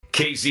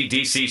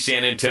KZDC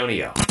San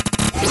Antonio.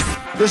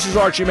 This is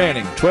Archie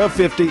Manning,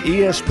 1250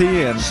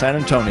 ESPN San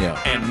Antonio.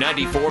 And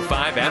 94.5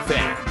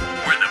 FM.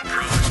 We're the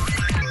pros.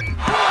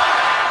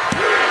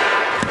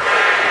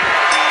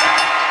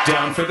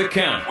 Down for the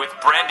Count with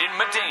Brandon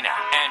Medina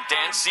and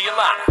Dan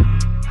Cialana.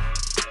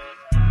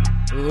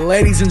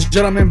 Ladies and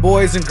gentlemen,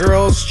 boys and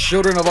girls,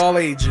 children of all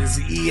ages,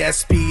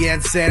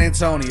 ESPN San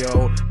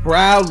Antonio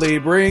proudly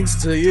brings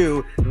to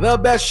you the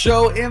best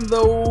show in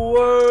the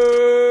world.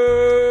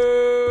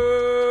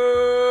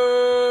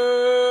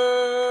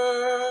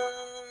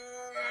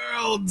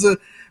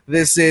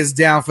 This is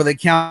Down for the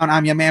Count.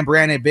 I'm your man,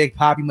 Brandon Big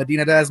Poppy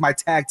Medina. That is my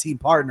tag team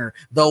partner,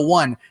 the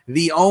one,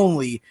 the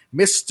only,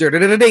 Mr.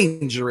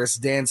 Dangerous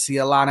Dan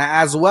Cialana,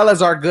 as well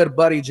as our good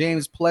buddy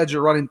James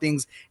Pledger running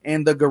things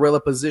in the gorilla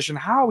position.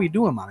 How are we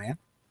doing, my man?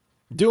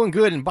 Doing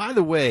good. And by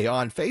the way,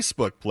 on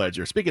Facebook,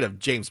 Pledger, speaking of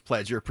James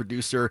Pledger,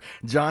 producer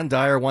John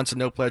Dyer wants to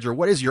know, Pledger,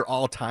 what is your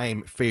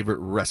all-time favorite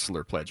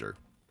wrestler, Pledger?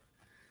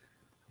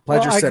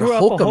 Pledger said I grew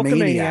up a Hulkamaniac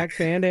Hulkamaniac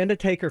fan and a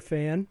Taker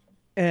fan.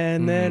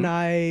 And then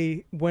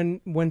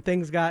when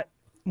things got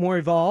more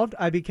evolved,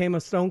 I became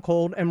a Stone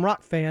Cold and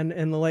Rock fan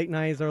in the late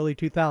 90s, early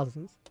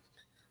 2000s.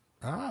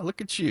 Ah, look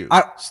at you.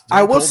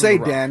 I will say,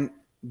 Dan,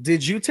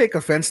 did you take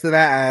offense to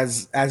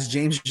that as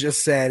James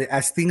just said,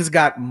 as things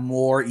got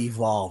more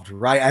evolved,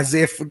 right? As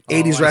if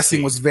 80s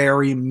wrestling was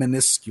very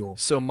minuscule.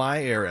 So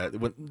my era,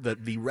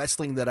 the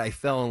wrestling that I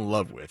fell in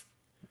love with,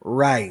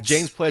 right?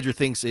 James Pledger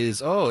thinks is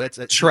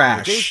that's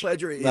trash. James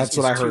Pledger is that's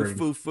what I heard.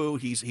 Too foo-foo.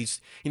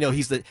 He's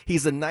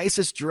the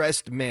nicest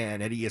dressed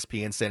man at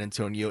ESPN San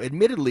Antonio.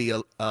 Admittedly,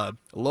 a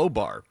low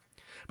bar,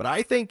 but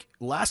I think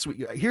last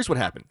week. Here's what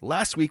happened.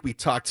 Last week we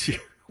talked to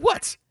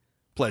what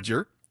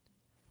Pledger.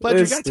 Pledger,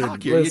 you got to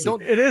talk here. It is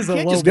a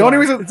low bar. The only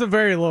reason it's a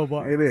very low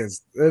bar. It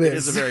is. It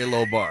is a very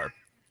low bar.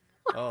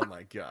 Oh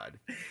my God.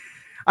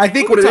 I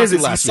think what it is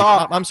last week.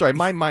 I'm sorry,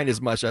 my mind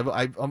is mush.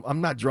 I'm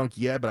not drunk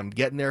yet, but I'm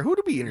getting there. Who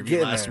did we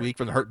interview last week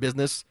from the Hurt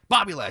Business?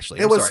 Bobby Lashley.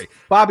 It was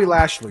Bobby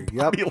Lashley. Yep.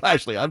 Bobby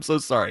Lashley. I'm so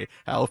sorry.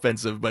 How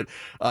offensive. But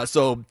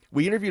so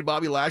we interviewed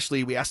Bobby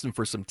Lashley. We asked him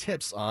for some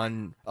tips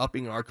on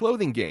upping our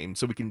clothing game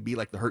so we can be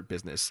like the Hurt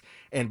Business.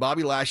 And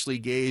Bobby Lashley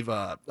gave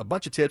a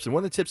bunch of tips. And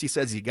one of the tips he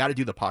says is you got to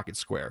do the pocket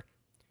square.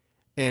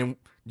 And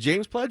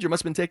James Pledger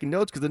must have been taking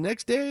notes because the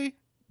next day,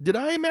 did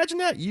I imagine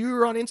that? You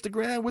were on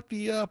Instagram with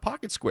the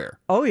pocket square.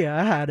 Oh, yeah,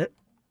 I had it.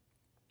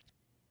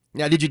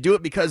 Now, did you do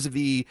it because of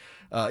the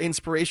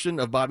inspiration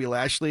of Bobby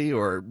Lashley,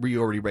 or were you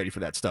already ready for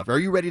that stuff? Are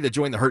you ready to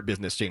join the Hurt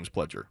Business, James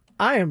Pledger?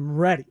 I am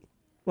ready.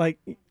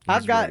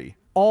 I've got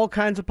all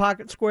kinds of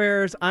pocket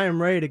squares. I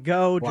am ready to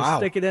go. Just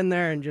stick it in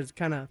there and just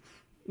kind of,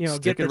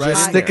 stick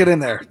it in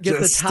there. Get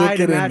the tie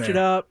to match it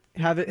up.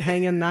 Have it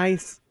hanging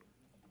nice.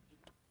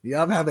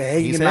 Yeah, have it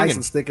hanging nice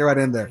and stick it right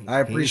in there.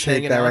 I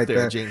appreciate that right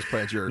there, James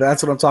Pledger.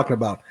 That's what I'm talking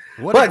about.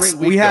 What a great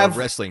week we have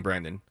wrestling,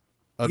 Brandon.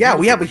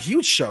 We have a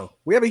huge show.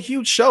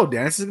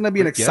 Dan. This is going to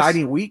be an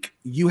exciting week.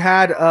 You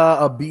had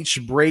a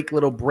beach break,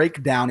 little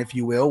breakdown, if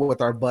you will,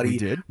 with our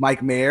buddy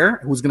Mike Mayer,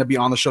 who's going to be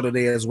on the show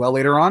today as well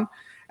later on.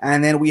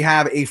 And then we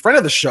have a friend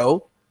of the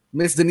show,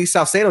 Miss Denise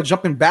Salcedo,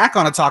 jumping back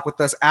on a talk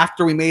with us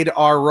after we made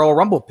our Royal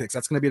Rumble picks.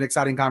 That's going to be an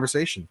exciting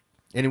conversation.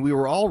 And we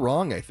were all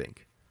wrong, I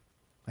think.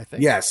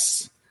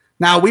 Yes.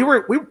 Now we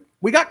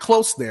got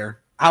close there.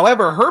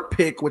 However, her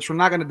pick, which we're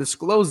not going to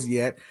disclose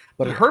yet,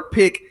 but her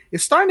pick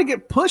is starting to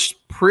get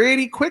pushed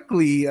pretty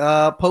quickly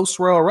post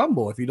Royal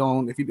Rumble. If you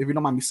don't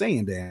mind me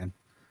saying, Dan.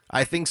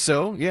 I think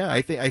so. Yeah,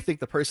 I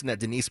think the person that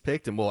Denise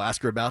picked, and we'll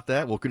ask her about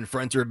that. We'll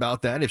confront her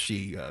about that if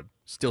she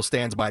still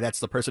stands by that's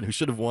the person who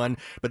should have won.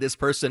 But this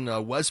person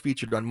was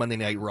featured on Monday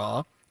Night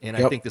Raw, and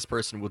I think this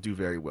person will do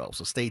very well.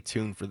 So stay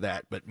tuned for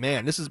that. But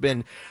man,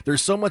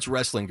 there's so much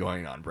wrestling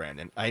going on,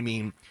 Brandon. I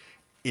mean,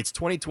 it's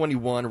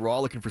 2021. We're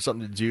all looking for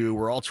something to do.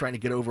 We're all trying to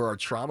get over our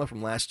trauma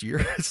from last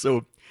year.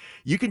 So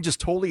you can just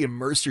totally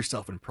immerse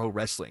yourself in pro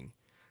wrestling.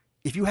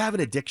 If you have an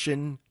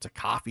addiction to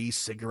coffee,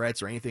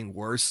 cigarettes, or anything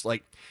worse,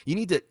 you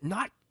need to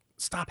not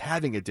stop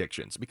having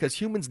addictions, because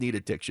humans need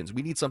addictions.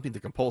 We need something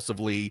to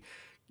compulsively,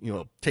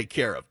 take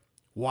care of.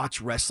 Watch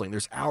wrestling.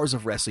 There's hours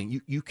of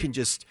wrestling. You can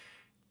just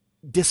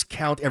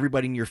discount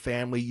everybody in your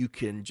family. You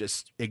can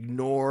just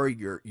ignore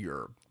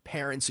your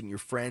parents and your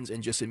friends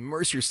and just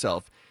immerse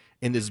yourself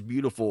in this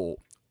beautiful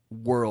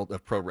world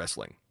of pro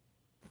wrestling.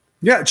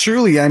 Yeah,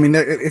 truly. I mean,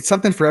 it's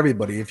something for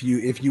everybody. If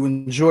you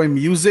enjoy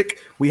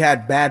music, we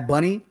had Bad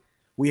Bunny.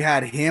 We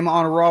had him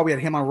on Raw. We had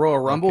him on Royal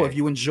Rumble. Okay. If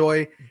you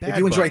enjoy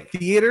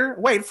theater,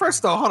 wait.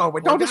 First off, hold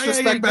on. Don't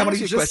disrespect Bad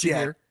Bunny just yet.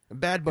 Here.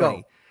 Bad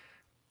Bunny.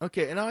 Go.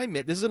 Okay, and I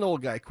admit this is an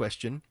old guy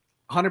question.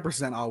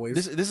 100% always.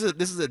 This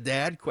is a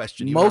dad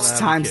question. Most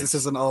times this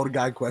is an old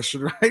guy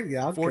question, right?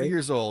 Yeah. Okay. 40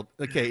 years old.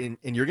 Okay,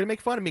 and you're gonna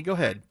make fun of me. Go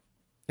ahead.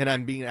 And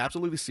I'm being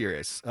absolutely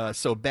serious.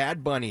 So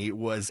Bad Bunny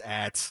was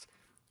at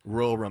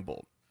Royal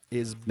Rumble.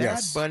 Is Bad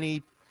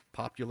Bunny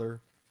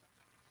popular?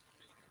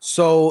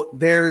 So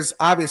there's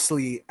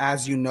obviously,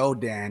 as you know,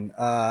 Dan,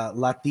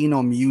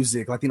 Latino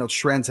music, Latino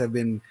trends have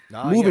been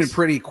moving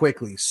pretty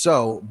quickly.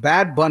 So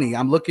Bad Bunny,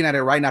 I'm looking at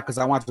it right now because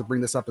I wanted to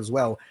bring this up as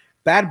well.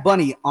 Bad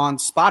Bunny on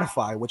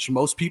Spotify, which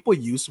most people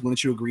use.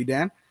 Wouldn't you agree,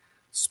 Dan?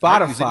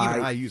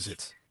 Spotify. I use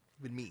it.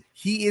 Even me.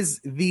 He is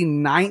the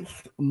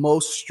 9th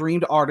most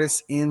streamed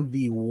artist in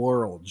the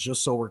world,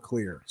 just so we're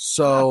clear.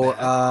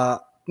 So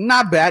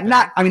not bad.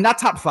 Not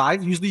top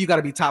 5. Usually you got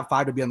to be top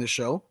 5 to be on the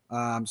show.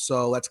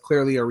 So that's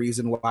clearly a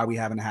reason why we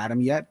haven't had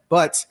him yet.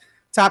 But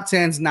top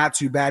 10's not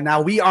too bad.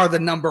 Now we are the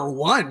number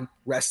 1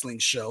 wrestling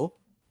show.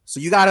 So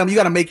you got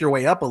to make your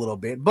way up a little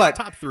bit. But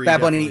top 3,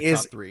 Bad Bunny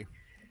is top 3.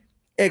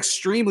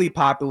 Extremely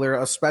popular,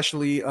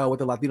 especially with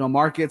the Latino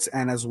markets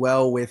and as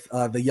well with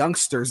the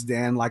youngsters,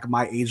 Dan, like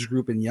my age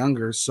group and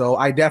younger. So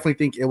I definitely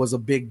think it was a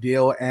big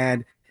deal.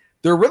 And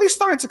they're really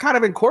starting to kind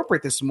of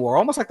incorporate this more,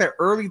 almost like that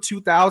early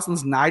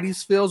 2000s,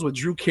 90s feels with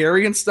Drew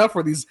Carey and stuff,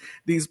 where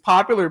these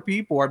popular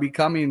people are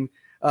becoming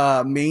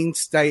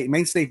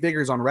mainstay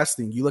figures on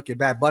wrestling. You look at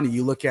Bad Bunny,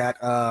 you look at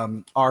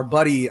our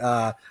buddy,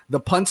 the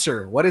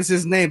punter. What is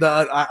his name?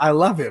 I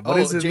love it. What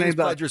is his James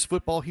name? Pledger's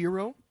football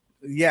hero?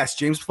 Yes,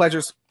 James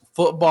Pledger's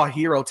football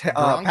hero, Pat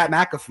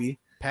McAfee.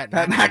 Pat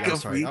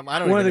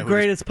McAfee. One of the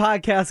greatest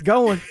podcasts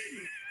going.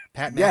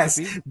 Pat McAfee?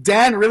 Yes,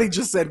 Dan really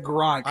just said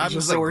Gronk. I'm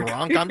just like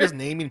Gronk. I'm just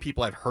naming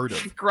people I've heard of.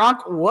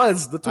 Gronk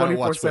was the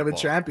 24/7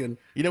 champion.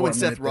 You know when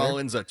Seth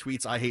Rollins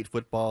tweets, "I hate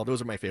football."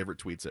 Those are my favorite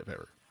tweets I've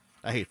ever.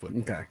 I hate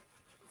football. Okay,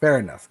 fair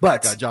enough.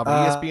 But got a job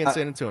at ESPN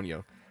San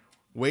Antonio.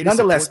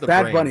 Nonetheless,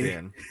 Bad Bunny.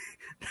 Dan.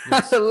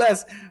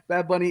 Nonetheless,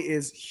 Bad Bunny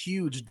is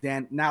huge,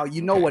 Dan. Now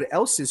you know what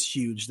else is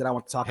huge that I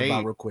want to talk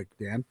about real quick,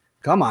 Dan.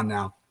 Come on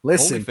now,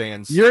 listen.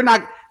 OnlyFans. You're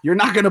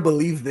not going to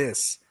believe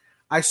this.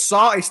 I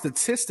saw a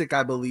statistic,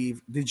 I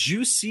believe. Did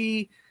you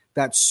see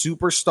that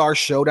Superstar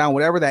Showdown,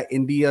 whatever that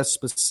India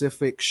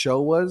specific show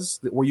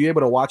was? Were you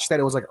able to watch that?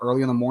 It was like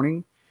early in the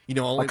morning. You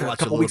know, only like watched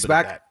a couple little weeks bit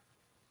back. of that.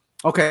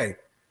 Okay,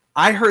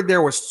 I heard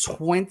there was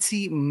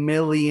 20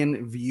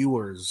 million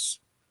viewers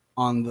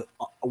on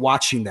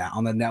watching that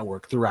on the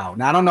network throughout.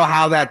 Now I don't know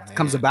how that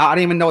comes about. I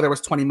didn't even know there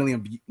was 20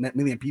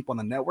 million people on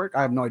the network.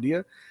 I have no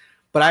idea,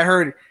 but I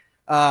heard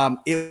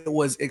it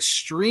was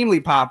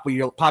extremely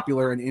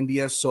popular in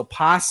India. So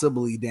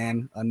possibly,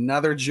 Dan,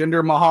 another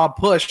Jinder Mahal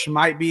push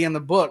might be in the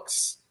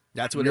books.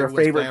 That's what your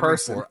favorite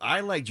person. For.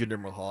 I like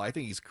Jinder Mahal. I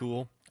think he's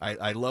cool.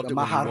 I loved The it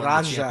when he won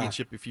Maharaja. the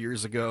championship a few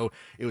years ago.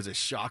 It was a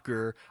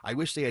shocker. I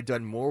wish they had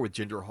done more with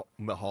Jinder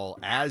Mahal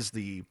as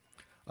the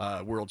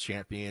world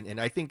champion.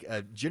 And I think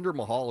Jinder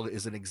Mahal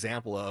is an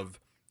example of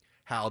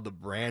how the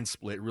brand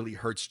split really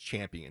hurts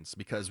champions.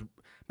 Because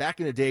back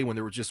in the day when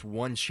there was just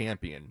one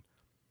champion,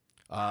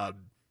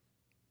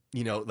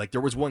 you know, like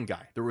there was one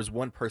guy, there was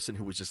one person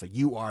who was just like,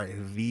 you are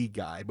the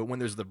guy. But when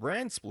there's the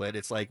brand split,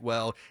 it's like,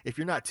 well, if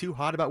you're not too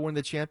hot about one of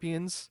the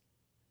champions,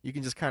 you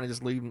can just kind of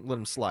just let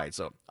them slide.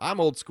 So I'm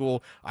old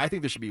school. I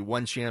think there should be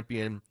one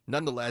champion.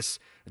 Nonetheless,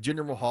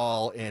 Jinder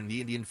Mahal and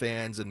the Indian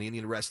fans and the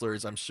Indian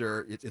wrestlers, I'm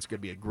sure it's going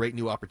to be a great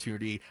new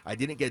opportunity. I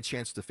didn't get a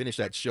chance to finish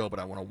that show, but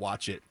I want to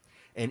watch it.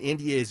 And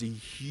India is a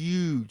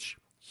huge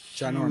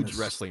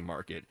wrestling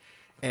market.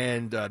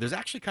 And there's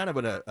actually kind of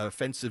an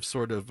offensive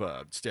sort of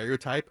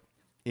stereotype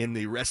in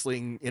the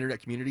wrestling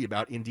internet community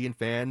about Indian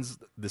fans,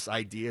 this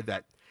idea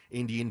that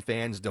Indian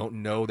fans don't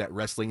know that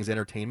wrestling is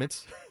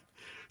entertainment.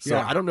 So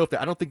yeah. I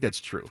don't think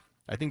that's true.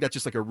 I think that's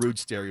just like a rude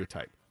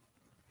stereotype.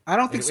 I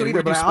don't think so either.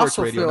 We do but sports I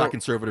also radio, feel not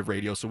conservative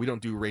radio, so we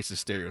don't do racist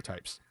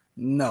stereotypes.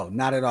 No,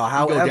 not at all.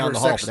 However, go down the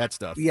hall for that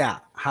stuff. Yeah.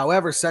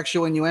 However,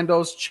 sexual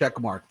innuendos, check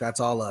mark. That's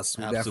all us.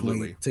 We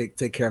definitely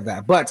take care of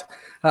that. But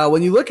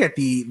when you look at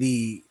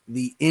the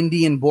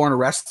Indian-born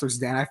wrestlers,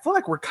 Dan, I feel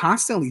like we're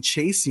constantly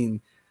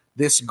chasing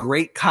this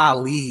great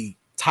Khali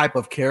type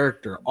of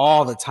character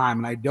all the time,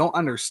 and I don't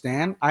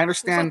understand. I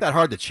understand it's not that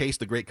hard to chase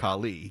the great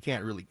Khali. He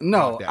can't really.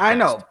 No, I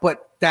know,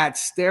 but that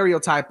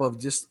stereotype of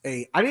just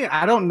I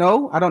don't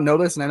know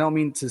this, and I don't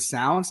mean to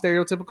sound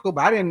stereotypical,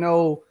 but I didn't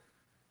know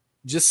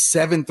just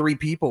 7'3"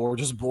 people were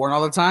just born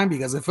all the time,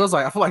 because I feel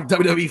like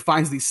WWE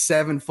finds these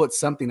 7-foot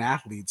something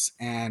athletes,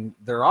 and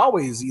they're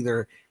always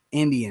either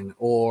Indian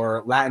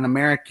or Latin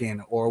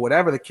American or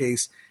whatever the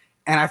case.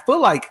 And I feel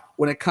like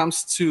when it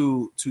comes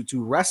to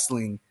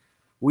wrestling,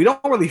 we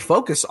don't really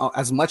focus on,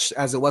 as much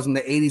as it was in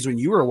the 80s when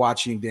you were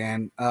watching,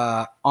 Dan,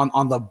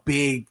 on the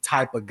big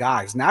type of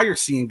guys. Now you're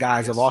seeing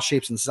guys of all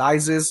shapes and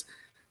sizes.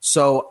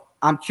 So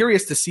I'm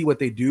curious to see what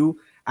they do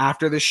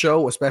after the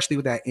show, especially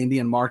with that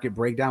Indian market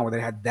breakdown where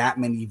they had that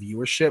many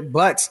viewership.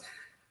 But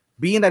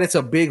being that it's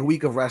a big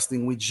week of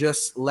wrestling, we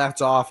just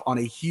left off on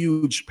a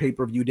huge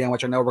pay-per-view, Dan,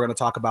 which I know we're going to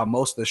talk about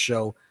most of the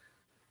show.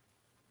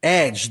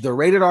 Edge, the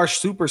rated R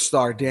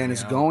superstar, Dan,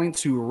 is going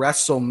to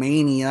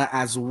WrestleMania,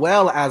 as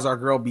well as our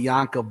girl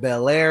Bianca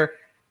Belair.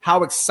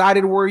 How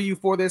excited were you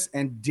for this,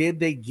 and did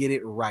they get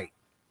it right?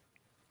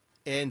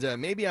 And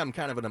maybe I'm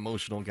kind of an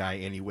emotional guy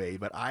anyway,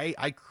 but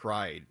I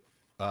cried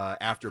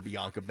after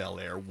Bianca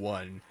Belair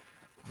won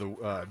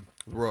the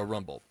Royal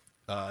Rumble.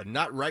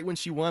 Not right when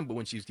she won, but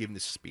when she was giving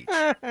this speech.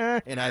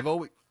 And I've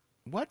always...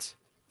 What?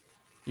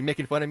 You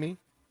making fun of me?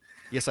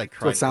 Yes, I cried.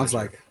 That's what it sounds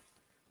like.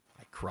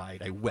 I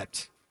cried. I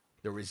wept.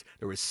 There was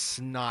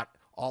snot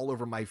all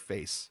over my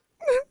face.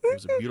 It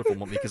was a beautiful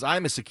moment because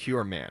I'm a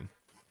secure man.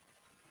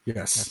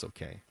 Yes. That's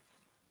okay.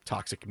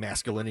 toxic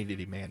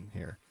masculinity man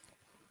here.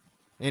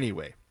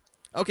 Anyway.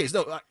 Okay,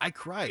 so I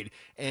cried,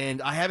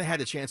 and I haven't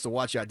had a chance to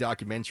watch that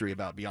documentary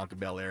about Bianca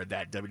Belair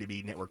that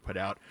WWE Network put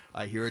out.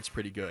 I hear it's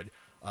pretty good,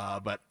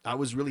 but I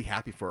was really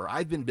happy for her.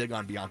 I've been big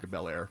on Bianca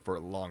Belair for a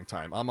long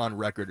time. I'm on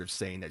record of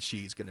saying that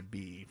she's going to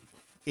be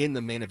in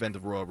the main event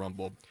of Royal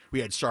Rumble.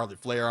 We had Charlotte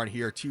Flair on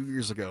here 2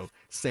 years ago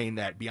saying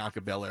that Bianca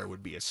Belair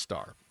would be a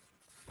star.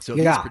 So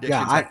these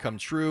predictions have come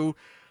true,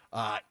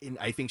 and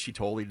I think she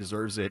totally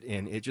deserves it,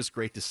 and it's just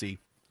great to see.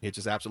 It's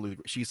just absolutely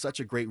great. She's such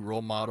a great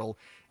role model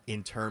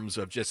in terms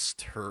of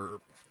just her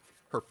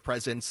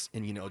presence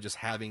and, you know, just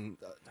having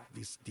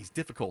these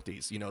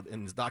difficulties. You know,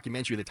 in this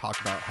documentary they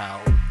talk about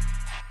how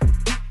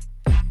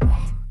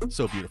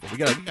so beautiful. We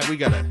gotta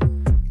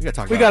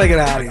talk. We gotta get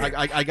out of here.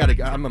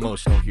 I'm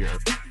emotional here.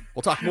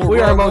 We'll talk more. We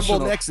are Rumble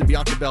emotional next in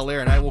Bianca Belair,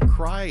 and I will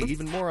cry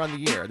even more on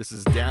the air. This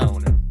is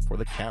Down for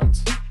the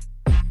Count.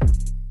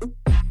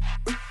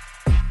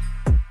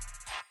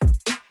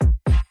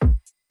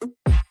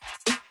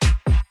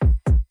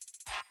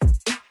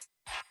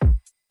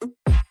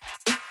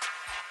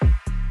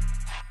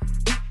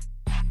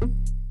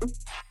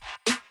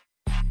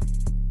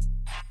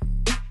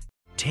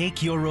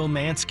 Take your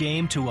romance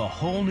game to a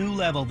whole new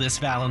level this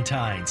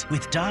Valentine's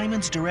with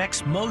Diamonds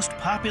Direct's most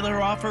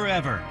popular offer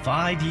ever.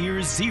 5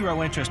 years,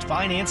 0 interest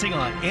financing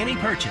on any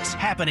purchase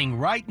happening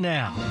right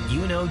now.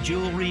 You know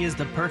jewelry is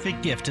the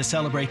perfect gift to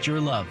celebrate your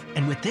love.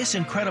 And with this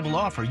incredible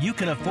offer, you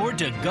can afford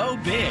to go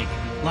big.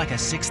 Like a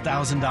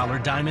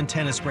 $6,000 diamond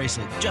tennis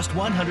bracelet, just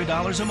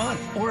 $100 a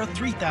month. Or a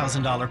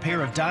 $3,000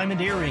 pair of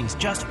diamond earrings,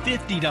 just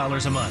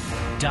 $50 a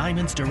month.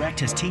 Diamonds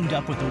Direct has teamed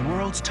up with the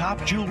world's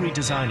top jewelry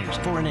designers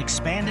for an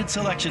expanded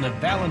selection of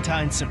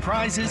Valentine's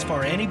surprises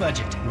for any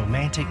budget.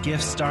 Romantic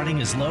gifts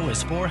starting as low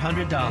as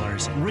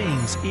 $400.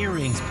 Rings,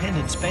 earrings,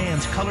 pendants,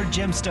 bands, colored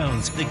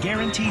gemstones. The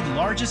guaranteed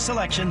largest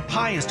selection,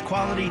 highest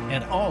quality,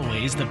 and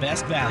always the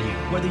best value.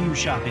 Whether you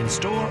shop in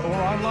store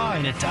or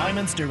online at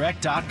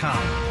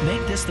DiamondsDirect.com.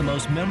 Make this the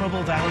most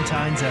memorable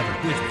Valentine's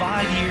ever with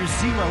 5 years,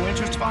 0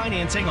 interest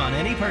financing on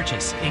any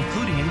purchase,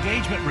 including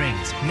engagement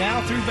rings,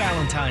 now through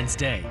Valentine's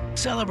Day.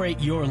 Celebrate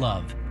your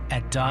love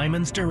at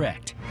Diamonds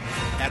Direct.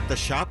 At the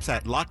shops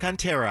at La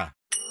Cantera.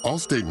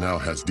 Allstate now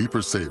has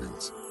deeper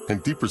savings,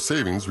 and deeper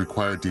savings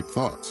require deep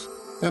thoughts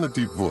and a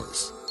deep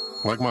voice,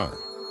 like mine.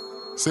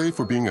 Save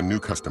for being a new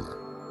customer.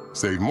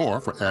 Save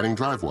more for adding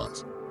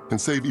DriveWise,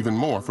 and save even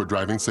more for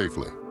driving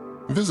safely.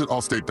 Visit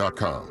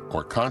Allstate.com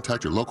or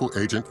contact your local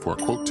agent for a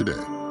quote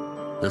today.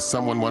 As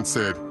someone once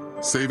said,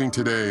 saving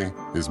today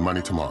is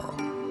money tomorrow.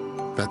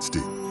 That's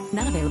deep.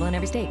 Not available in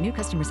every state. New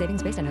customer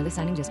savings based on early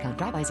signing discount.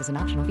 DriveWise is an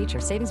optional feature.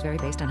 Savings vary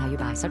based on how you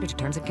buy. Subject to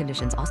terms and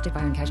conditions. Allstate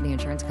Fire and Casualty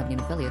Insurance Company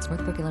and affiliates,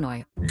 Northbrook,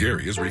 Illinois.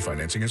 Gary is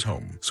refinancing his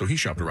home, so he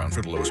shopped around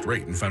for the lowest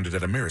rate and found it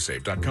at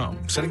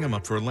Amerisave.com, setting him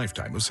up for a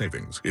lifetime of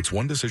savings. It's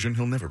one decision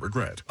he'll never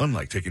regret,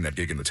 unlike taking that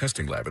gig in the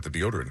testing lab at the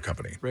deodorant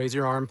company. Raise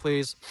your arm,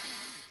 please.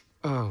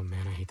 Oh,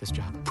 man, I hate this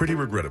job. Pretty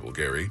regrettable,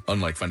 Gary.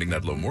 Unlike finding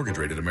that low mortgage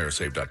rate at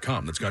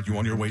Amerisave.com that's got you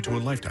on your way to a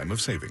lifetime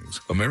of savings.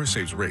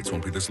 Amerisave's rates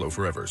won't be this low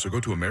forever, so go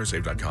to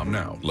Amerisave.com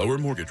now. Lower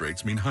mortgage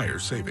rates mean higher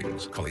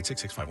savings. Call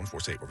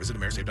 866-514-SAVE or visit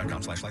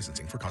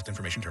Amerisave.com/licensing for cost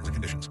information, terms and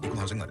conditions. Equal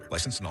housing lender.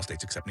 Licensed in all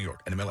states except New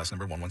York. NMLS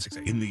number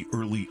 1168. In the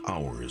early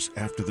hours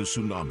after the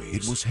tsunami,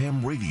 it was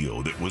ham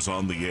radio that was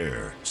on the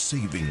air,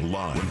 saving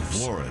lives. When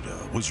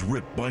Florida was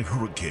ripped by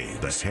hurricanes,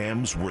 the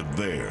hams were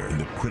there. In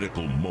the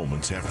critical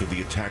moments after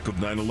the attack of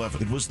 9/11,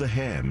 it was the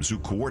hams who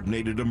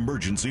coordinated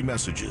emergency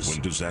messages.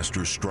 When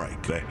disasters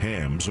strike, the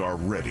hams are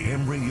ready.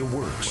 Ham radio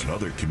works when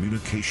other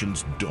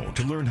communications don't.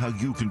 To learn how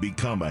you can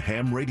become a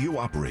ham radio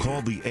operator,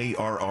 call the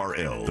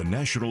ARRL, the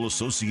National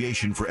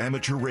Association for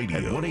Amateur Radio,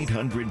 at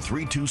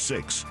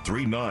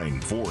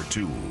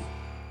 1-800-326-3942.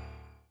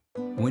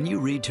 When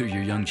you read to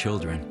your young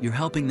children, you're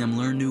helping them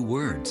learn new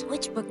words.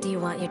 Which book do you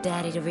want your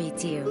daddy to read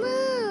to you?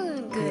 Moon.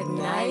 Good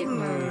night,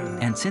 Moon.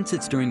 And since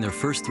it's during their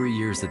first 3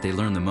 years that they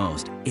learn the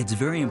most, it's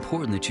very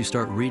important that you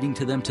start reading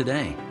to them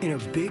today. In a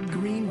big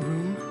green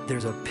room,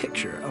 there's a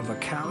picture of a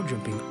cow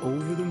jumping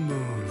over the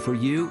moon. For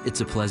you,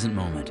 it's a pleasant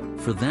moment.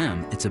 For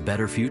them, it's a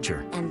better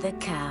future. And the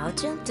cow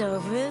jumped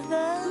over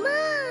the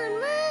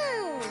moon.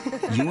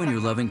 You and your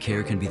loving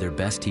care can be their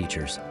best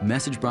teachers.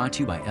 Message brought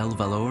to you by El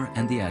Valor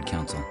and the Ad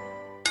Council.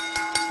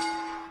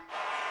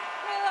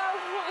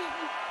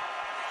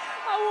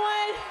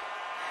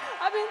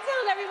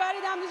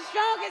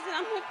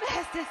 I'm the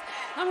fastest,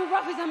 I'm the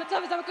roughest, I'm the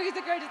toughest, I'm the quickest,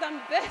 the greatest, I'm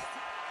the best.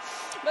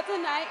 But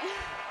tonight,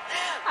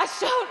 I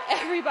showed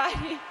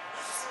everybody.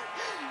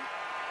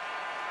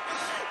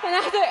 And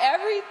after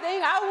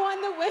everything, I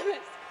won the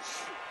Women's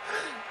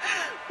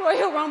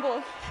Royal Rumble.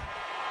 All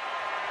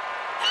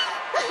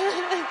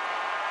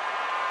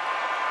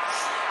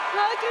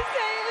I can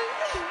say is,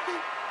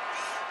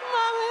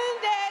 Mama and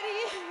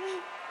Daddy,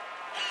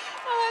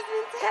 my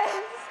husband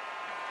Tess,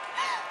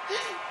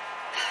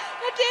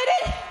 I did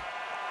it.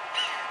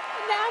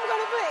 Now I'm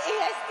going to put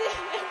EST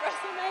in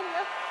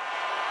WrestleMania.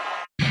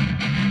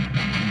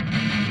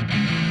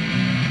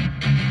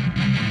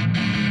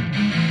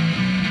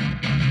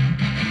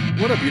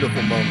 What a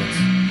beautiful moment.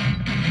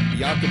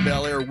 Bianca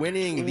Belair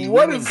winning the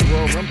Women's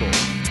Royal Rumble.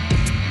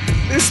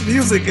 This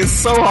music is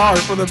so hard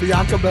for the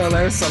Bianca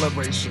Belair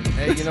celebration.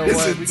 Hey, you know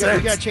what? We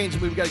got to change.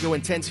 We got to go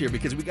intense here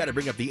because we got to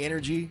bring up the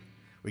energy.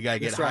 We got to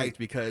get hyped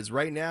because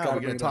right now we're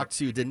going to talk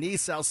to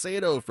Denise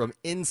Salcedo from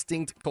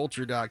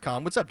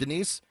InstinctCulture.com. What's up,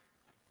 Denise?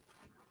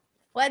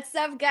 What's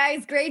up,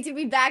 guys? Great to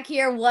be back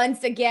here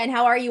once again.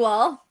 How are you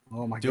all?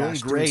 Oh my doing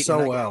gosh, great. Doing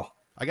so well.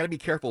 I got to be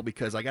careful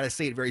because I got to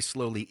say it very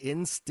slowly.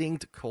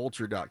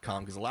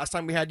 InstinctCulture.com. Because the last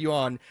time we had you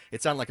on,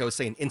 it sounded like I was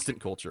saying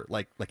instant culture,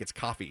 like it's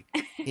coffee.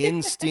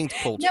 Instinct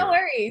Culture. No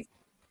worries.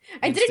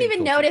 I didn't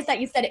even notice that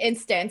you said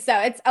instant, so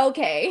it's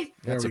okay.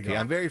 That's okay.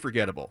 I'm very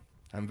forgettable.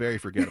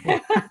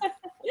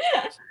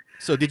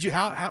 So did you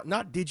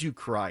not did you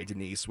cry,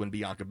 Denise, when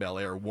Bianca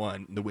Belair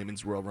won the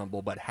Women's Royal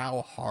Rumble, but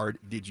how hard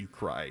did you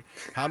cry?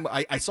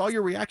 I saw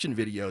your reaction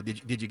video.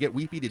 Did you get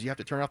weepy? Did you have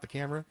to turn off the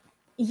camera?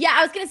 Yeah,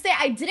 I was going to say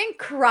I didn't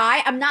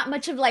cry. I'm not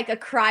much of like a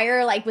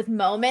crier like with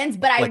moments,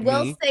 but I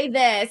will say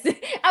this.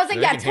 I was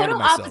like, yeah,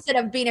 total opposite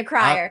of being a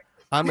crier.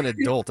 I'm an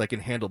adult. I can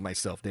handle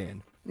myself,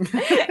 Dan.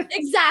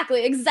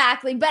 Exactly.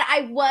 But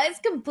I was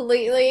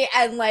completely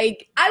and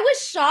like I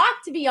was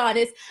shocked, to be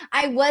honest.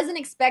 I wasn't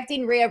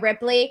expecting Rhea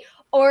Ripley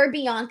or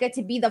Bianca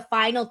to be the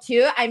final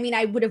two. I mean,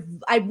 I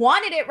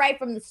wanted it right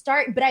from the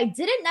start, but I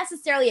didn't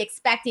necessarily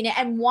expecting it.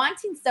 And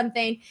wanting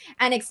something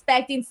and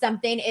expecting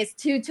something is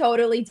two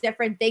totally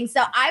different things.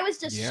 So I was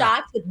just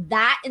shocked with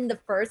that in the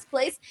first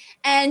place.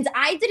 And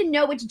I didn't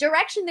know which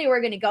direction they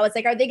were going to go. It's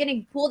like, are they going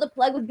to pull the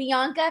plug with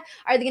Bianca?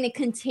 Are they going to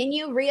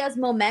continue Rhea's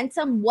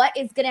momentum? What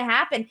is going to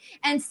happen?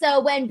 And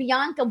so when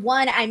Bianca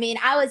won, I mean,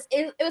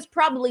 it was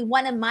probably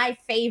one of my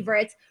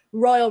favorite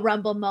Royal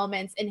Rumble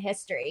moments in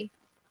history.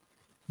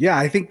 Yeah,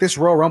 I think this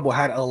Royal Rumble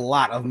had a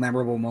lot of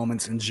memorable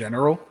moments in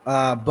general.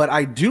 But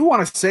I do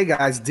want to say,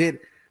 guys, did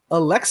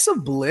Alexa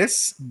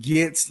Bliss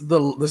get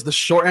the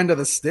short end of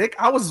the stick?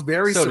 I was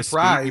very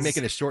surprised. You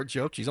making a short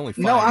joke? She's only 5'1".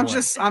 No, I'm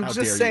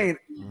just saying.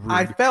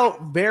 I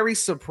felt very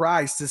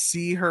surprised to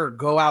see her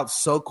go out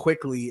so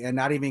quickly and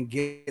not even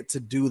get to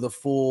do the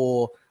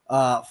full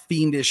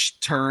fiendish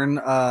turn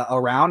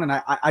around.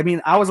 And I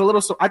mean, I was a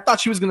little. I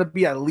thought she was going to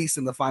be at least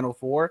in the final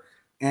four,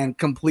 and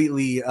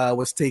completely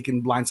was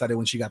taken blindsided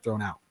when she got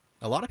thrown out.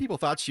 A lot of people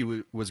thought she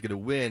was going to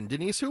win.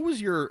 Denise, who was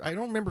your... I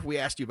don't remember if we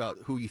asked you about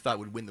who you thought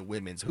would win the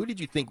women's. Who did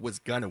you think was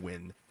going to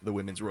win the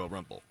Women's Royal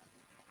Rumble?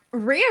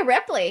 Rhea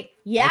Ripley.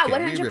 Yeah,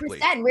 okay,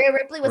 100%. Rhea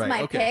Ripley was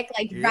my pick,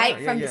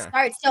 right from the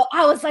start. So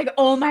I was like,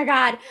 oh my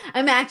God,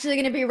 I'm actually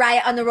going to be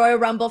right on the Royal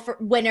Rumble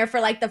winner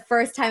for like the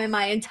first time in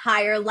my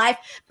entire life.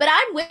 But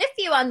I'm with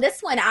you on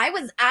this one. I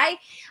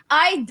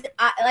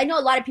know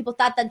a lot of people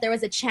thought that there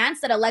was a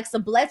chance that Alexa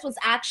Bliss was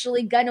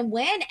actually going to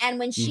win. And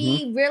when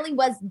she really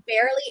was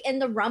barely in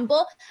the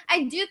Rumble,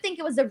 I do think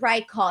it was the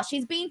right call.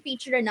 She's being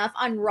featured enough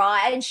on Raw,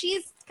 and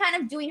she's kind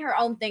of doing her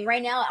own thing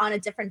right now on a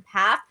different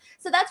path.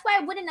 So that's why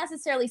I wouldn't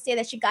necessarily say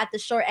that she got the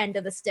short end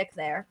of the stick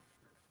there.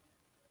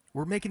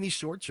 We're making these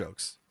short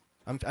jokes.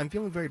 I'm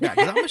feeling very bad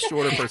because I'm a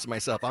shorter person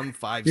myself. I'm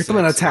 5'6". You're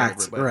feeling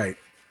attacked, right?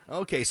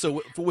 Okay,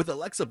 so with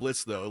Alexa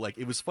Bliss though, like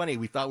it was funny.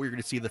 We thought we were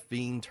going to see the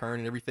Fiend turn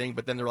and everything,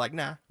 but then they're like,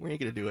 "Nah, we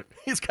ain't going to do it."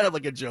 It's kind of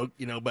like a joke,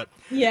 you know. But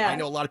yeah, I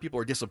know a lot of people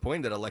are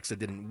disappointed that Alexa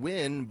didn't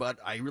win, but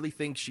I really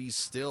think she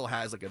still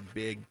has like a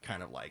big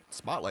kind of like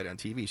spotlight on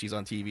TV. She's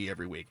on TV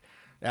every week.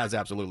 That's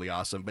absolutely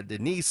awesome. But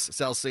Denise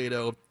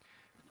Salcedo,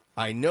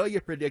 I know you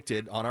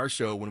predicted on our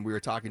show when we were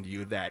talking to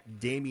you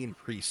that Damian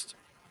Priest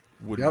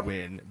would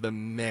win the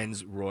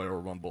Men's Royal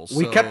Rumble.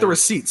 We kept the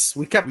receipts.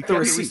 We kept the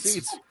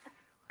receipts.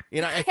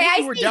 And I think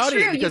you were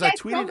doubting it because I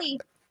tweeted.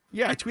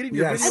 I tweeted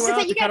your video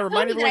out to kind of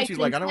remind everyone. She's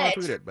like, I don't want to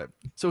tweet it, but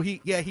so he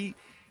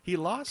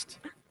lost.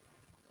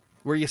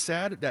 Were you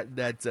sad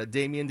that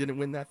Damian didn't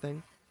win that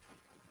thing?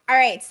 All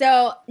right.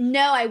 So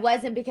no, I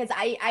wasn't, because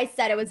I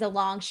said it was a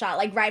long shot,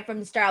 like right from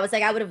the start. I was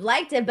like, I would have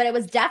liked it, but it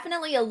was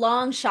definitely a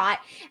long shot.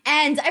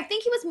 And I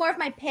think he was more of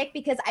my pick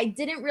because I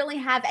didn't really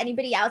have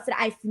anybody else that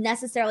I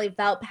necessarily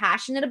felt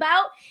passionate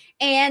about.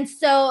 And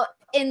so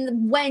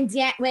when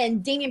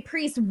Damian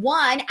Priest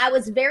won, I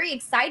was very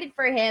excited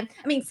for him.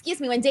 I mean,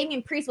 when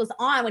Damian Priest was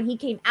on, when he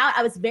came out,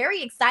 I was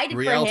very excited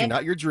for him.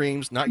 Not your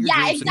dreams, not your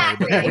dreams.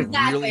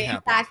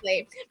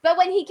 Exactly. But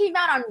when he came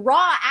out on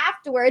Raw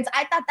afterwards,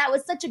 I thought that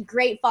was such a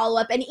great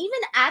follow-up. And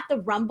even at the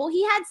Rumble,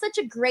 he had such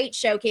a great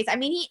showcase. I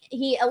mean,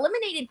 he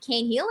eliminated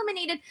Kane. He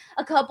eliminated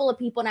a couple of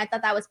people, and I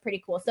thought that was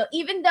pretty cool. So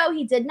even though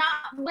he did not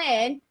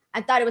win, I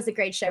thought it was a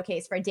great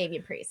showcase for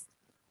Damian Priest.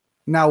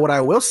 Now, what I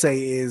will say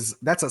is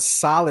that's a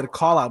solid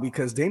call out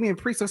because Damian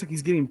Priest looks like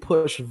he's getting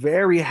pushed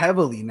very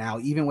heavily now,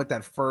 even with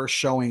that first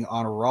showing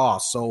on Raw.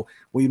 So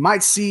we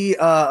might see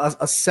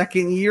a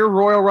second year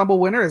Royal Rumble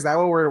winner. Is that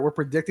what we're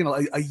predicting?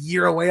 A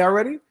year away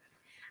already?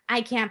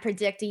 I can't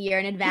predict a year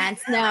in advance.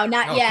 No,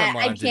 not yet.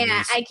 I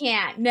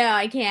can't. No,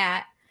 I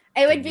can't.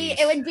 It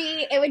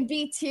would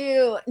be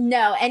too,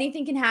 no,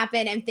 anything can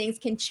happen and things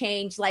can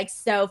change like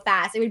so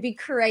fast. It would be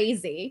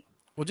crazy.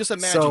 Well, just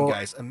imagine,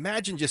 guys.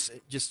 Imagine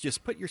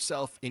just put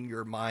yourself in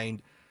your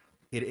mind.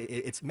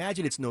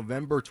 Imagine it's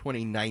November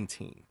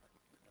 2019.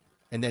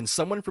 and then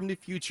someone from the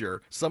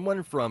future,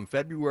 someone from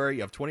February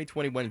of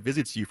 2021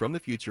 visits you from the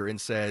future and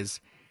says,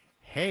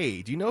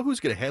 hey, do you know who's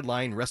going to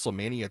headline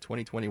WrestleMania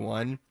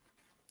 2021?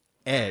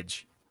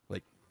 Edge.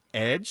 Like,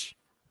 Edge?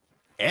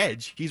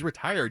 Edge? He's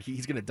retired.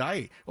 He's going to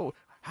die. Oh,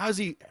 how's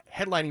he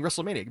headlining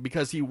WrestleMania?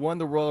 Because he won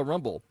the Royal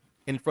Rumble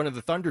in front of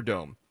the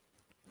Thunderdome.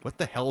 What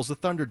the hell is the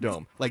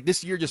Thunderdome? Like,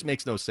 this year just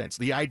makes no sense.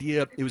 The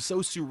idea, it was so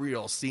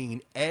surreal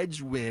seeing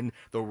Edge win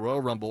the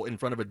Royal Rumble in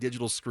front of a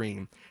digital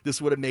screen. This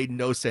would have made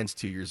no sense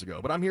 2 years ago,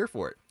 but I'm here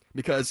for it.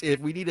 Because if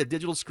we need a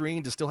digital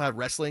screen to still have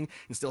wrestling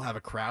and still have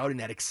a crowd and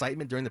that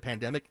excitement during the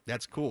pandemic,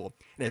 that's cool.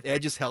 And if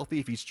Edge is healthy,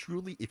 if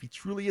he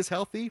truly is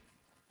healthy,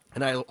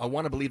 and I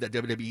want to believe that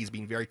WWE is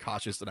being very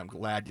cautious, and I'm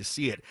glad to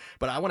see it.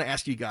 But I want to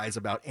ask you guys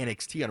about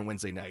NXT on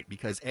Wednesday night,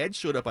 because Edge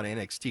showed up on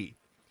NXT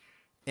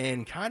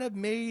and kind of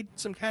made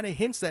some kind of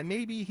hints that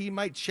maybe he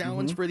might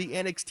challenge for the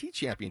NXT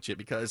championship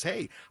because,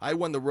 hey, I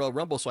won the Royal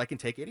Rumble, so I can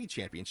take any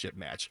championship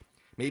match.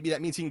 Maybe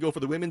that means he can go for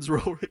the women's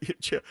Raw,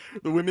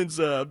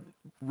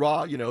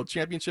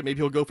 championship. Maybe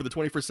he'll go for the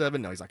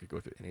 24/7. No, he's not going to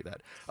go through any of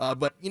that.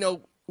 But,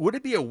 would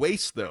it be a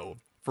waste, though,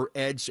 for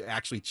Edge to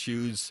actually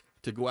choose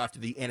to go after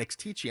the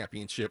NXT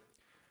championship?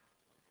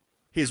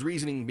 His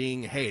reasoning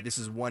being, hey, this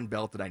is one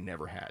belt that I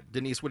never had.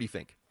 Denise, what do you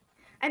think?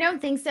 I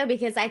don't think so,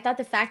 because I thought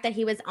the fact that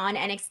he was on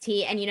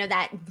NXT and,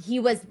 that he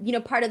was,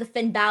 part of the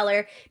Finn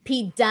Balor,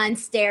 Pete Dunne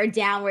stare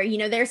down where,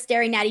 they're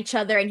staring at each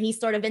other and he's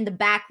sort of in the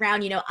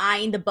background,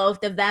 eyeing the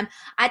both of them.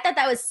 I thought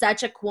that was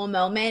such a cool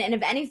moment. And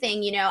if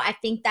anything, I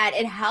think that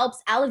it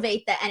helps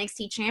elevate the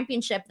NXT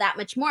championship that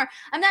much more.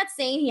 I'm not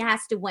saying he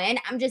has to win.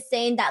 I'm just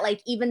saying that,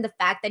 even the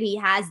fact that he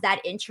has that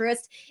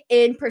interest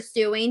in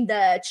pursuing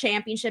the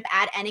championship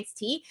at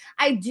NXT,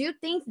 I do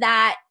think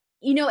that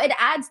it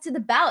adds to the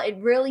belt. It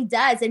really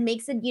does. It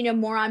makes it,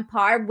 more on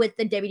par with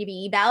the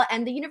WWE belt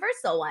and the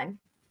Universal one.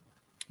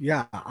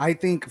 Yeah, I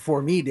think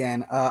for me,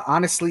 Dan,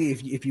 honestly,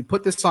 if you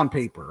put this on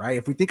paper, right?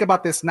 If we think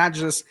about this not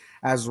just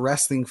as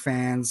wrestling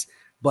fans,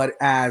 but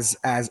as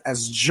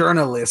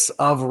journalists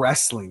of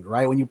wrestling,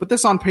 right? When you put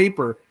this on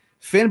paper,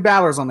 Finn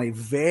Balor's on a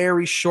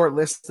very short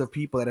list of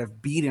people that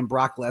have beaten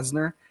Brock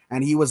Lesnar,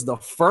 and he was the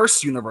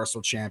first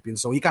Universal Champion.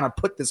 So he kind of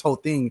put this whole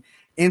thing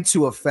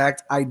into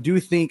effect. I do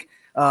think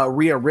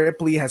Rhea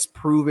Ripley has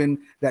proven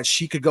that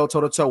she could go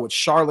toe-to-toe with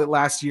Charlotte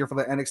last year for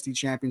the NXT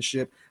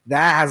Championship.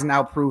 That has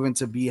now proven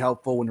to be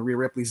helpful when Rhea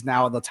Ripley's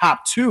now in the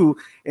top two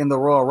in the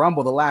Royal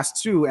Rumble, the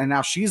last two, and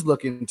now she's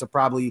looking to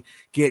probably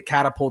get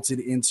catapulted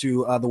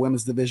into the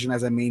women's division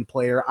as a main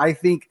player. I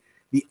think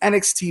the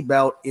NXT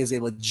belt is a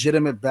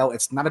legitimate belt.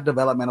 It's not a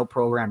developmental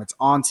program. It's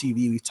on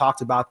TV. We've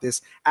talked about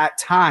this at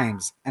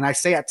times, and I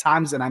say at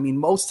times, and I mean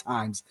most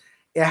times,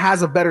 it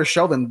has a better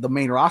show than the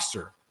main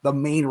roster.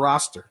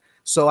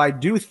 So I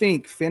do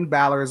think Finn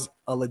Balor's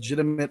a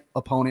legitimate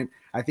opponent.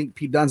 I think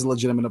Pete Dunne's a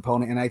legitimate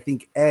opponent. And I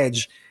think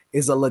Edge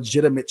is a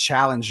legitimate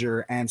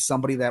challenger and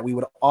somebody that we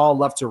would all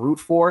love to root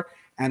for.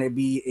 And it'd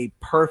be a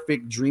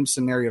perfect dream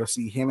scenario to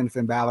see him and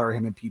Finn Balor or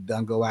him and Pete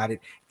Dunne go at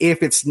it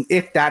if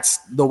that's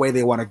the way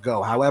they want to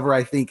go. However,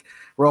 I think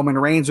Roman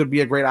Reigns would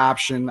be a great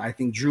option. I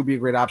think Drew would be a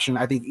great option.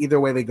 I think either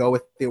way they go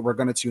with it, we're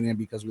going to tune in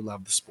because we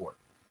love the sport.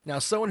 Now,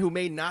 someone who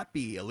may not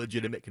be a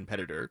legitimate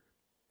competitor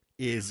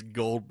is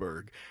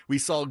Goldberg. We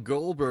saw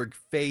Goldberg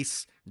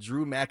face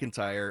Drew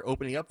McIntyre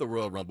opening up the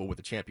Royal Rumble with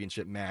a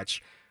championship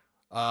match.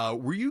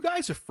 Were you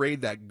guys afraid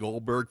that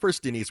Goldberg,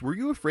 first Denise, were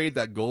you afraid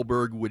that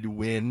Goldberg would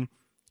win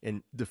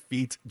and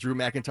defeat Drew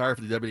McIntyre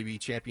for the WWE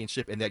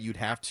Championship and that you'd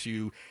have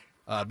to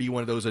be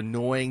one of those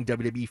annoying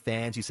WWE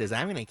fans who says,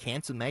 I'm going to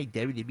cancel my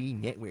WWE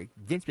network.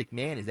 Vince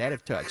McMahon is out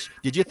of touch.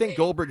 Did you think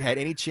Goldberg had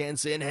any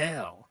chance in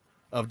hell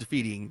of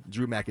defeating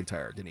Drew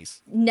McIntyre,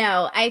 Denise?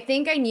 No, I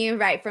think I knew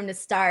right from the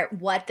start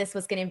what this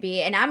was going to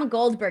be, and I'm a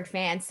Goldberg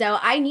fan, so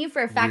I knew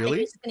for a fact that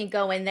he was going to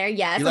go in there.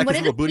 Yes, you like his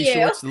little booty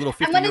shorts, the little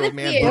 50-year-old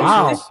man booty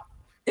shorts?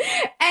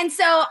 And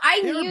so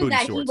I knew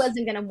that he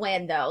wasn't going to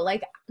win, though.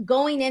 Like,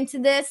 going into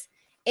this,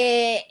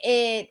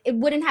 it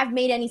wouldn't have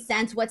made any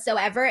sense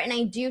whatsoever. And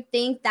I do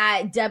think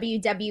that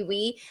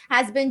WWE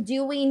has been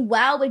doing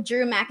well with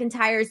Drew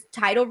McIntyre's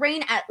title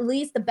reign, at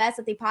least the best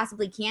that they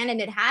possibly can.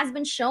 And it has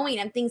been showing,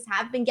 and things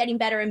have been getting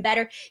better and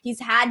better. He's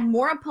had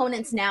more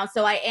opponents now,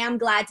 so I am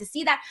glad to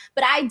see that.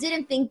 But I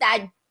didn't think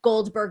that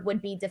Goldberg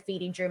would be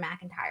defeating Drew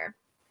McIntyre.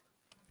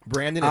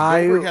 Brandon, if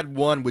Goldberg had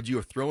won, would you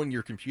have thrown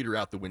your computer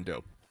out the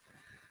window?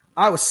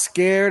 I was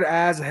scared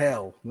as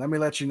hell. Let me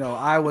let you know.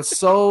 I was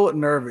so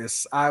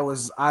nervous. I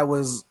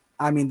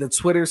mean, the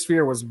Twitter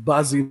sphere was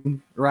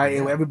buzzing, right?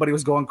 Yeah. Everybody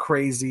was going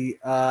crazy.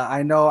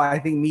 I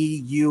think me,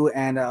 you,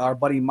 and our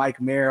buddy Mike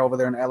Mayer over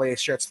there in LA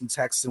shared some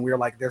texts, and we were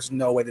like, there's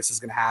no way this is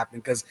going to happen,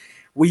 because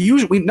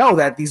we know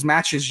that these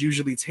matches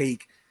usually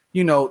take,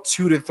 2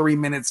 to 3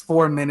 minutes,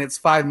 4 minutes,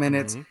 5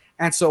 minutes. Mm-hmm.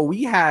 And so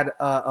we had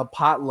a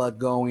potluck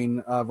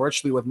going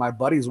virtually with my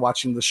buddies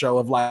watching the show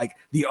of like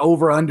the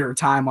over-under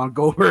time on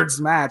Goldberg's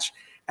match.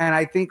 And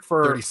I think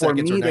for 30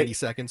 seconds or 90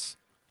 seconds.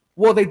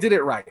 Well, they did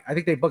it right. I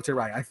think they booked it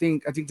right. I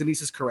think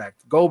Denise is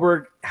correct.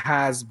 Goldberg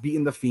has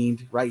beaten The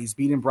Fiend, right? He's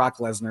beaten Brock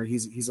Lesnar.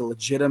 He's a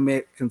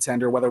legitimate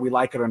contender, whether we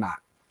like it or not.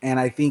 And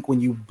I think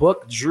when you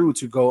book Drew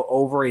to go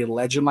over a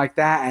legend like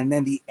that, and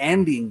then the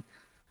ending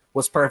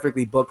was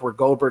perfectly booked where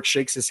Goldberg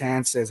shakes his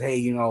hand, says, hey,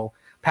 you know,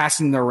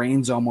 passing the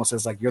reins almost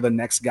as like, you're the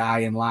next guy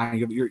in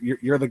line.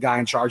 You're the guy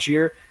in charge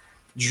here.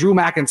 Drew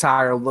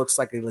McIntyre looks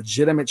like a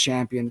legitimate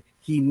champion.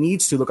 He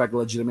needs to look like a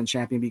legitimate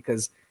champion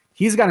because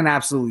he's gotten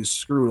absolutely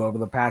screwed over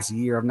the past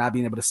year of not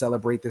being able to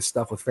celebrate this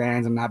stuff with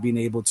fans and not being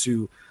able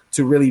to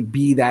really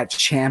be that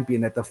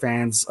champion that the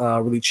fans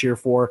really cheer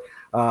for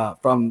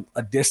from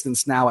a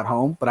distance now at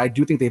home. But I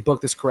do think they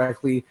booked this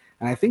correctly.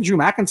 And I think Drew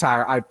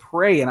McIntyre, I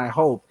pray and I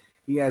hope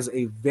he has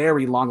a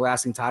very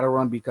long-lasting title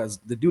run because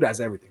the dude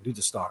has everything. Dude's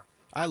a star.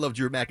 I love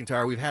Drew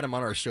McIntyre. We've had him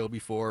on our show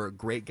before.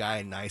 Great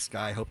guy, nice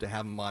guy. Hope to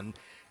have him on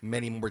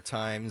many more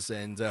times.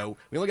 And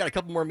we only got a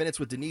couple more minutes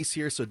with Denise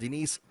here. So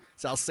Denise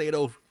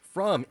Salcedo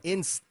from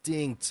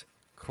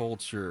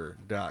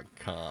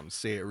InstinctCulture.com.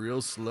 Say it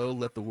real slow.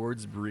 Let the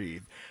words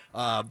breathe.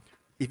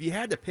 If you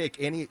had to pick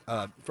any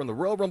from the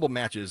Royal Rumble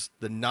matches,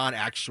 the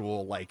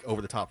non-actual like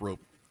over-the-top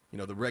rope, you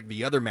know,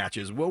 the other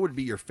matches, what would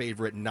be your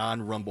favorite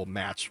non-Rumble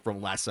match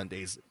from last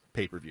Sunday's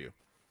pay-per-view?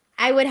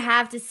 I would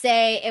have to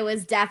say it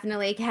was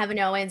definitely Kevin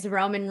Owens,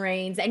 Roman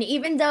Reigns. And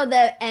even though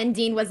the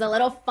ending was a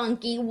little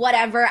funky,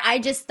 whatever, I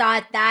just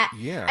thought that,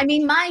 I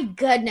mean, my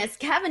goodness,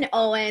 Kevin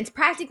Owens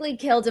practically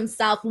killed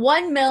himself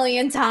 1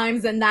 million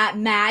times in that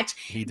match.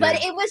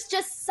 But it was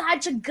just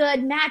such a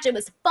good match. It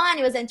was fun.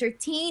 It was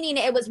entertaining.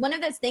 It was one of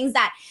those things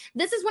that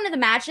this is one of the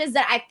matches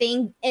that I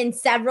think in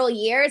several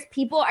years,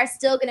 people are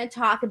still going to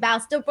talk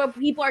about. Still,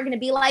 people are going to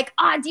be like,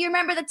 do you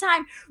remember the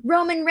time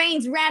Roman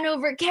Reigns ran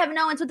over Kevin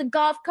Owens with a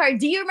golf cart?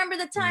 Do you remember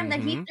the time that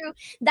he threw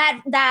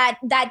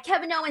that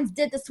Kevin Owens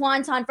did the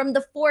swanton from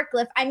the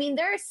forklift? I mean,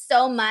 there's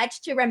so much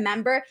to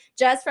remember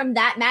just from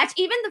that match.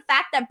 Even the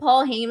fact that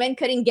Paul Heyman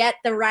couldn't get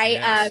the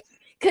right,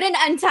 couldn't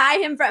untie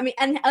him from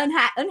and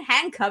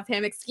unhandcuff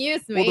him.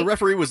 Excuse me. Well, the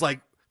referee was like,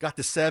 got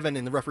the 7,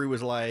 and the referee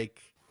was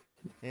like,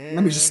 let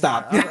me just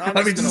stop.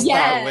 Let me just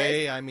walk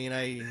away. I mean,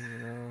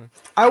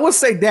 I will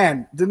say,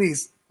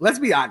 Denise, let's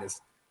be honest.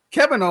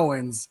 Kevin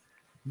Owens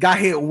got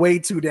hit way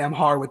too damn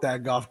hard with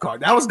that golf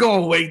cart. That was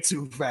going way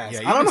too fast.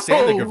 Yeah, I don't know.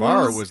 Sammy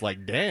Guevara was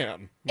like,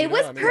 damn. It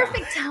was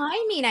perfect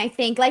timing, I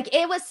think. Like,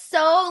 it was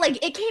so,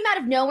 like, it came out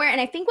of nowhere.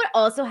 And I think what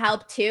also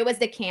helped, too, was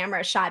the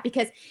camera shot.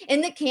 Because in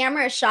the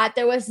camera shot,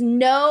 there was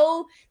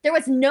no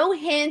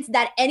hint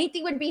that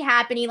anything would be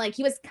happening. Like,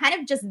 he was kind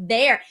of just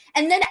there.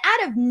 And then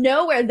out of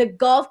nowhere, the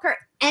golf cart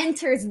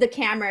enters the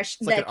camera It's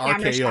like an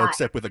RKO, shot.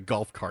 except with a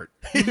golf cart.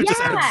 Just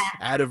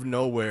out of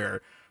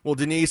nowhere. Well,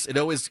 Denise, it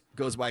always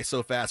goes by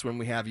so fast when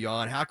we have you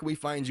on. How can we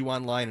find you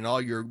online and all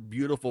your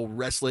beautiful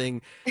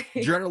wrestling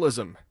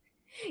journalism?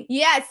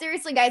 Yeah,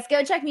 seriously, guys,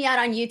 go check me out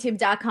on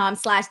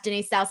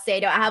youtube.com/Denise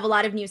Salcedo. I have a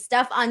lot of new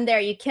stuff on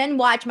there. You can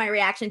watch my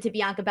reaction to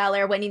Bianca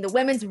Belair winning the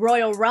Women's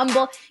Royal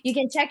Rumble. You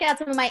can check out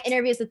some of my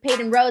interviews with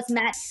Peyton Rose,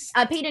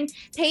 Peyton,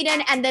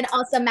 and then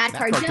also Matt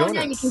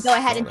Cardona. You can go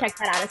ahead and check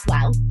that out as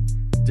well.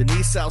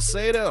 Denise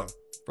Salcedo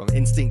from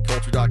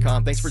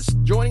InstinctCulture.com. Thanks for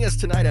joining us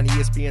tonight on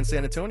ESPN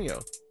San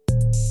Antonio.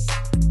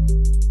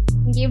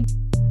 Thank you.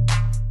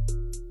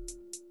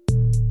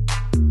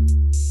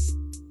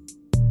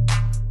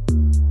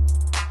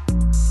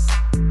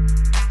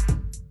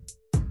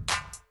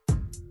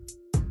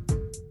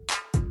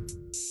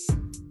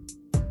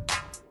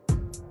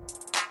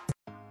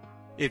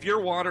 If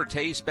your water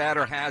tastes bad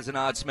or has an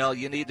odd smell,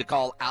 you need to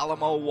call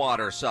Alamo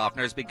Water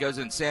Softeners because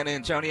in San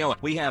Antonio,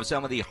 we have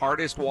some of the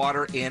hardest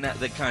water in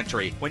the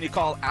country. When you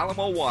call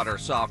Alamo Water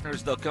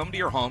Softeners, they'll come to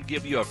your home,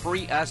 give you a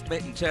free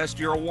estimate, and test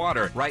your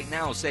water. Right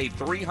now, save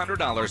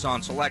 $300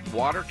 on select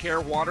water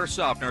care water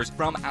softeners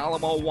from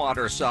Alamo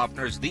Water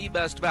Softeners, the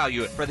best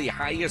value for the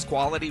highest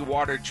quality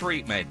water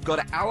treatment. Go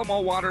to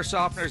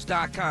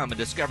AlamoWaterSofteners.com and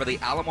discover the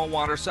Alamo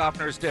Water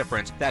Softeners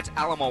difference. That's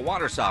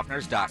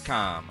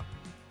AlamoWaterSofteners.com.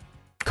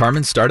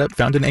 Carmen's startup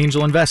found an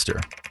angel investor,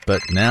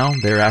 but now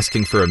they're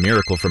asking for a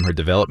miracle from her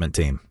development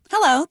team.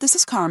 Hello, this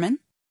is Carmen.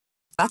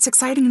 That's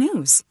exciting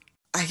news.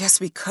 I guess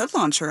we could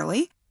launch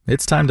early.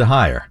 It's time to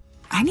hire.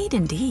 I need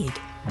Indeed.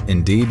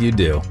 Indeed you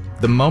do.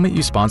 The moment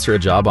you sponsor a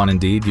job on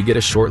Indeed, you get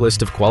a short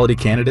list of quality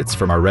candidates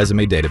from our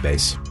resume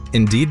database.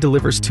 Indeed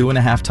delivers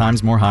 2.5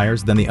 times more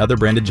hires than the other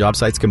branded job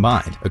sites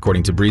combined,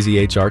 according to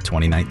Breezy HR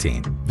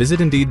 2019.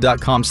 Visit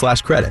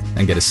Indeed.com/credit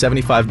and get a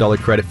 $75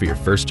 credit for your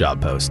first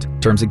job post.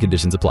 Terms and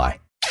conditions apply.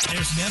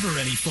 There's never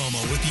any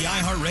FOMO with the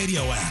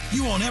iHeartRadio app.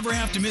 You won't ever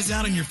have to miss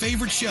out on your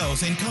favorite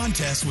shows and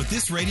contests with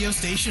this radio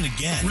station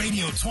again.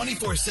 Radio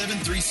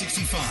 24/7,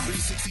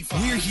 365.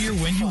 We're here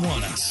when you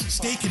want us.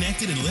 Stay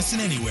connected and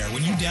listen anywhere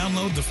when you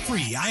download the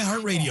free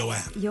iHeartRadio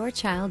app. Your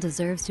child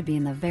deserves to be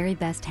in the very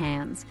best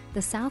hands.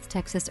 The South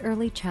Texas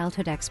Early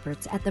Childhood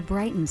experts at the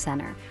Brighton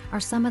Center are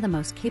some of the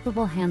most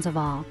capable hands of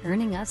all,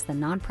 earning us the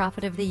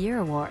Nonprofit of the Year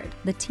award.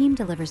 The team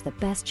delivers the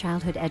best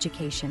childhood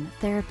education,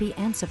 therapy,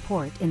 and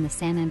support in the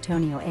San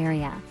Antonio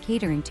area,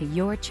 catering to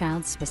your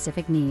child's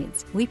specific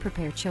needs. We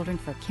prepare children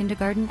for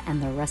kindergarten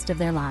and the rest of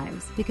their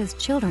lives because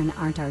children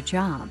aren't our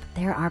job,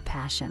 they're our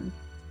passion.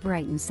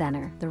 Brighton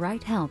Center. The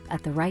right help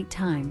at the right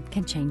time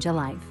can change a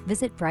life.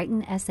 Visit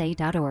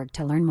brightonsa.org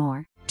to learn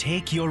more.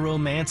 Take your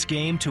romance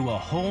game to a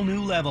whole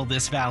new level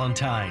this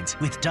Valentine's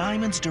with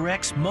Diamonds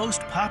Direct's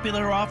most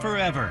popular offer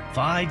ever.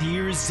 5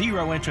 years,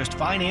 0 interest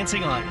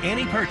financing on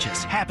any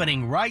purchase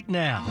happening right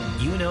now.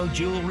 You know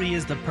jewelry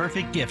is the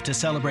perfect gift to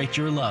celebrate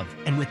your love.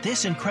 And with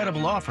this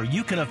incredible offer,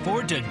 you can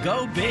afford to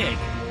go big.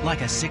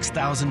 Like a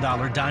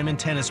 $6,000 diamond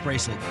tennis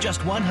bracelet,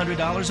 just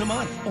 $100 a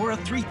month. Or a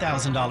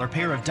 $3,000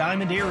 pair of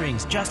diamond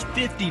earrings, just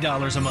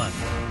 $50 a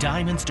month.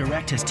 Diamonds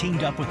Direct has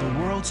teamed up with the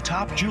world's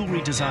top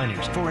jewelry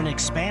designers for an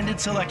expanded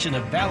selection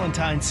of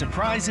Valentine's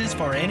surprises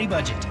for any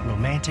budget.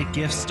 Romantic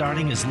gifts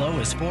starting as low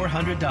as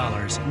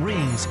 $400.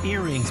 Rings,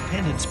 earrings,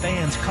 pendants,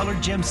 bands, colored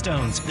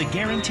gemstones. The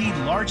guaranteed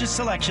largest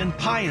selection,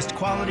 highest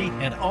quality,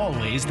 and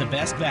always the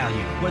best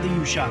value. Whether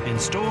you shop in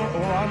store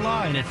or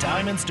online at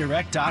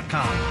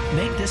diamondsdirect.com.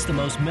 Make this the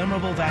most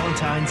memorable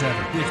Valentine's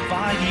ever with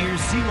 5 years,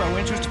 0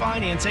 interest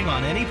financing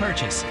on any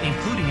purchase,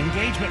 including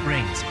engagement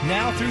rings.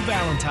 Now through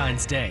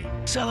Valentine's Day.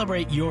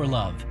 Celebrate your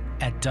love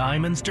at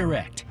Diamonds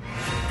Direct.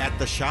 At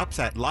the shops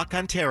at La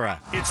Cantera.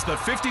 It's the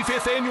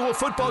 55th Annual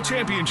Football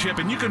Championship,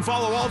 and you can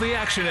follow all the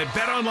action at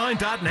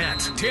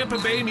betonline.net. Tampa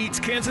Bay meets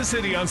Kansas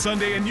City on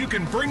Sunday, and you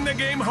can bring the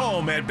game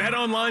home at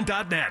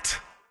betonline.net.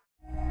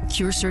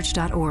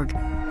 CureSearch.org.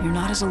 You're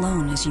not as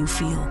alone as you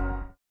feel.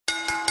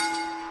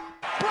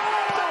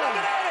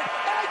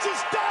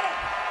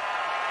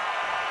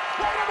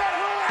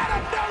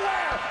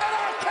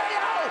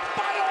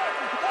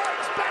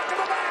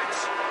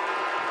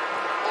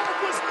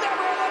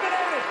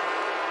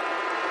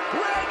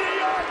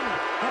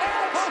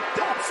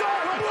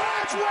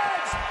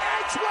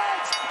 Edge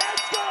wins!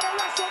 Edge going to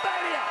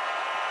WrestleMania!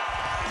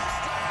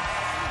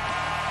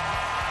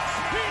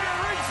 Peter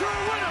rings your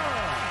winner,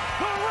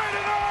 the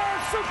Rated R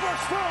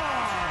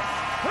Superstar!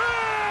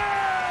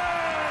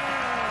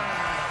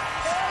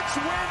 Edge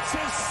wins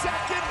his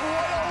second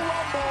Royal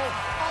Rumble,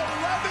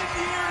 11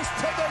 years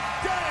to the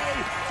day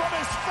from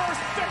his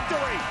first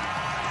victory!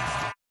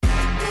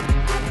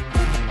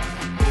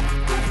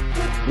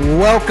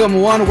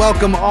 Welcome one,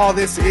 welcome all.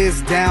 This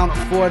is Down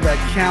for the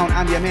Count.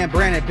 I'm your man,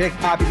 Brandon Big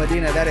Papi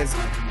Medina. That is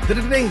the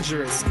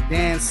dangerous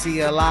Dan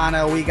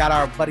Cialana. We got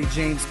our buddy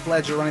James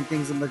Pledger running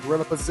things in the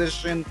gorilla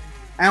position.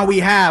 And we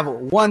have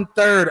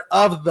 1/3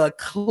 of the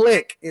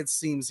clique, it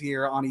seems,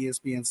 here on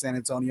ESPN San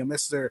Antonio.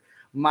 Mr.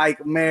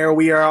 Mike Mayer.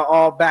 We are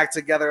all back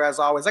together as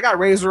always. I got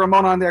Razor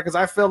Ramon on there because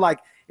I feel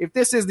like if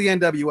this is the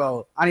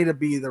NWO, I need to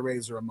be the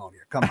Razor Ramon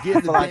here. Come on. I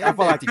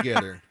feel like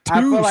together.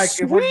 I feel like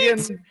if we're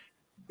getting...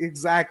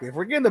 Exactly. If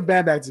we're getting the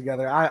band back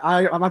together,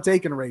 I'm not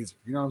taking Razor.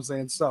 You know what I'm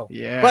saying? So,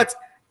 yeah. But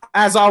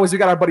as always, we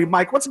got our buddy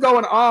Mike. What's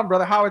going on,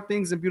 brother? How are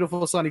things in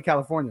beautiful sunny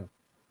California?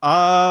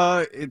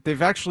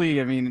 They've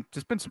actually,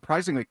 just been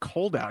surprisingly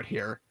cold out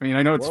here. I mean,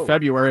 I know it's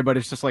February, but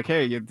it's just like,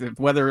 hey, the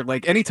weather,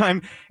 like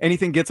anytime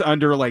anything gets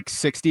under like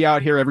 60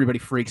 out here, everybody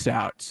freaks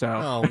out.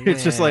 So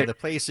it's just like the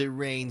place it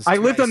rains. I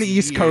lived on the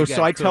East Coast,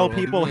 so I tell cold.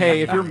 people,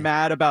 hey, if you're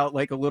mad about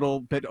like a little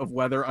bit of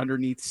weather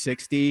underneath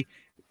 60,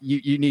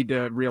 you need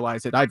to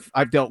realize that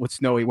I've dealt with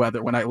snowy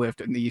weather when I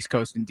lived in the East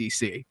Coast in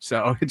DC.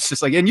 So it's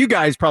just like, and you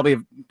guys probably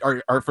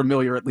are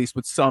familiar at least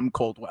with some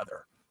cold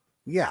weather.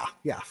 Yeah,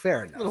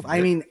 fair enough.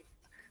 I mean,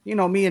 you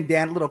know, me and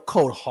Dan a little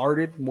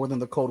cold-hearted more than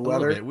the cold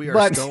weather. We are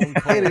but stone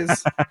cold. It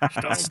is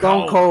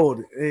stone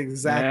cold.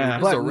 Exactly. Yeah.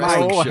 But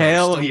Mike,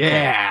 hell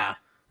yeah.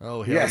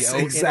 Oh hell yes,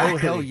 yeah. Exactly. Oh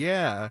hell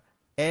yeah.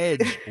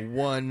 Edge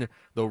won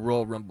the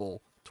Royal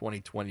Rumble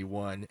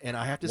 2021. And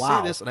I have to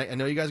say this, and I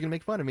know you guys are gonna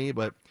make fun of me,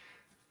 but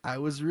I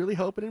was really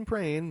hoping and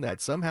praying that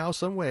somehow,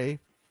 some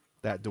way,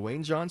 that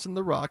Dwayne Johnson,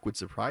 The Rock, would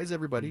surprise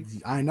everybody.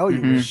 I know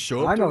you were.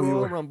 Show up to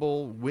Royal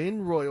Rumble,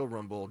 win Royal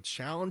Rumble,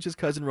 challenge his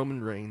cousin Roman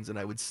Reigns, and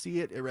I would see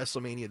it at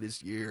WrestleMania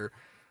this year.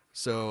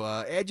 So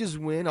Edge's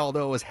win,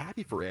 although I was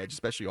happy for Edge,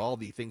 especially all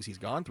the things he's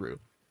gone through,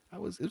 it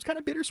was kind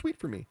of bittersweet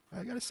for me.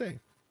 I gotta say.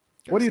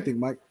 What do you think,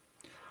 Mike?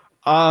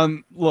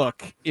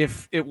 Look,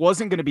 if it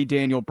wasn't going to be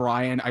Daniel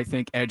Bryan, I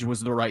think Edge was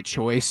the right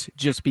choice,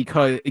 just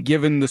because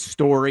given the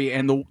story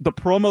and the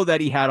promo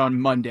that he had on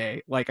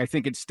Monday, like I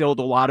think instilled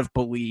a lot of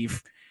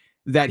belief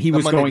that he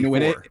was going to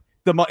win it.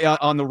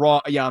 On the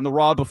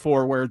Raw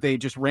before, where they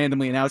just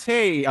randomly announced,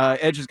 hey,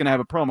 Edge is going to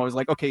have a promo. I was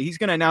like, okay, he's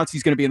going to announce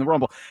he's going to be in the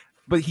Rumble,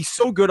 but he's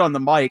so good on the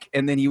mic.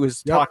 And then he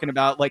was talking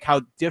about like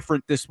how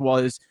different this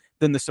was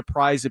than the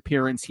surprise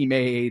appearance he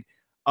made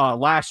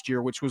last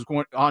year, which was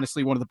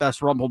honestly one of the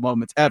best Rumble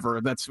moments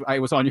ever. I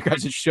was on your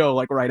guys' show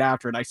like right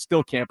after, and I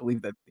still can't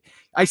believe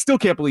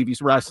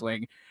he's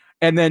wrestling.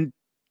 And then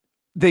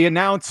they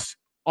announce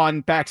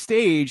on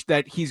backstage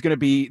that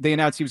they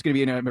announced he was going to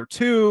be number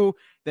 2.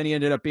 Then he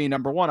ended up being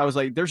number 1. I was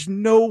like, there's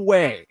no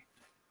way.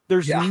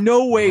 There's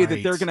no way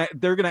that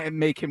they're gonna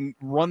make him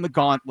run the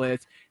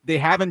gauntlet. They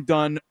haven't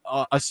done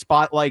a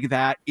spot like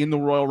that in the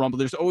Royal Rumble.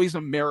 There's always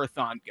a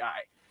marathon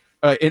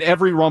guy. In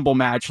every Rumble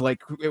match,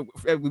 like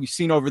we've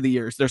seen over the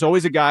years, there's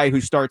always a guy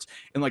who starts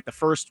in like the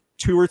first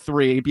 2 or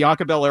 3.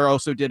 Bianca Belair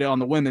also did it on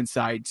the women's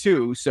side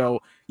too. So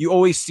you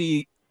always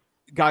see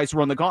guys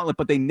run the gauntlet,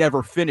 but they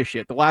never finish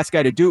it. The last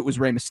guy to do it was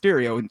Rey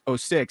Mysterio in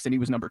 2006, and he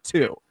was number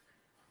 2.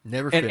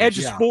 Never and finished. Edge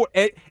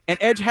is and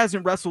Edge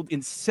hasn't wrestled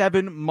in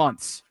 7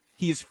 months.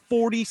 He is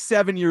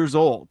 47 years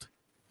old,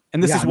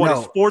 and this is his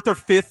 4th or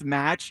 5th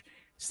match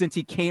since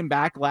he came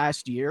back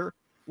last year.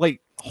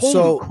 Like,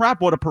 holy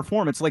crap, what a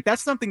performance. Like,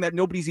 that's something that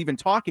nobody's even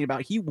talking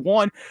about. He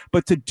won,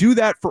 but to do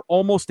that for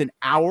almost an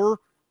hour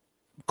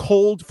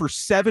cold for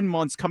 7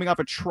 months coming off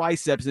a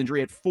triceps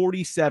injury at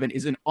 47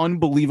 is an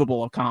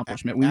unbelievable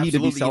accomplishment. We need to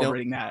be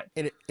celebrating that.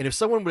 And if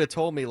someone would have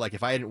told me, like,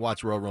 if I hadn't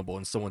watched Royal Rumble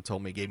and someone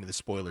told me, gave me the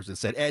spoilers and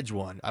said Edge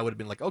won, I would have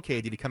been like, okay,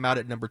 did he come out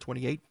at number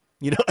 28?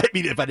 You know, I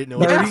mean, if I didn't know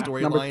the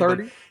storyline. Number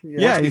 30?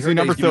 Yeah, he's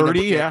number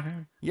 30,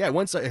 Yeah,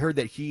 once I heard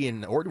that he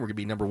and Orton were going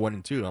to be number 1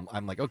 and 2,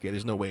 I'm like, okay,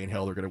 there's no way in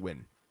hell they're going to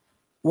win.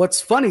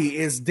 What's funny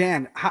is,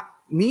 Dan,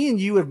 me and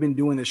you have been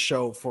doing this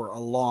show for a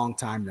long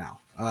time now.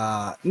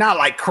 Not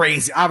like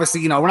crazy.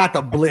 Obviously, we're not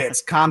the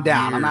Blitz. Calm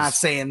down. I'm not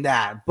saying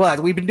that.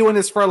 But we've been doing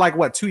this for like,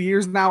 2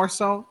 years now or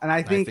so? And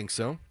I think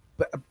so.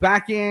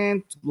 Back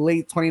in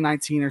late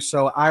 2019 or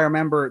so, I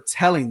remember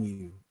telling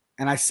you,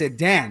 and I said,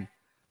 Dan,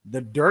 the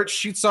dirt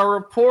sheets are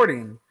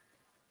reporting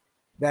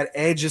that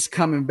Edge is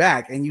coming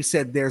back. And you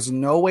said, there's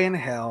no way in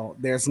hell.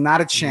 There's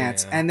not a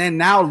chance. Yeah. And then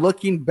now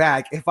looking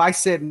back, if I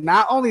said,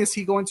 not only is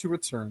he going to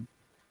return,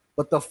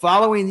 but the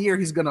following year,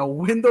 he's going to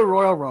win the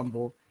Royal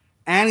Rumble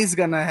and he's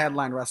going to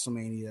headline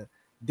WrestleMania,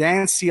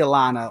 Dan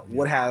Cialana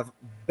would have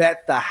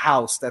bet the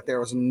house that there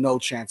was no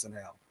chance in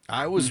hell.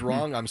 I was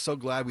wrong. I'm so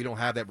glad we don't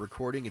have that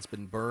recording. It's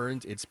been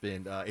burned. It's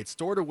been it's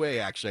stored away,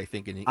 actually, I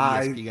think, in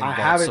ESPN I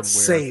have it somewhere.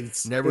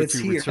 Saved. Never it's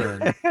to here.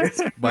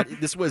 Return. But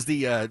this was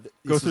the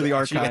go through the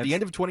archives. At the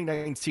end of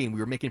 2019, we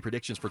were making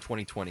predictions for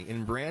 2020,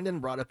 and Brandon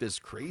brought up this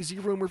crazy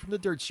rumor from the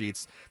dirt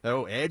sheets that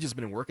Edge has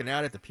been working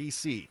out at the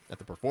PC, at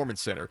the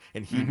Performance Center,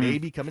 and he may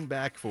be coming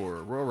back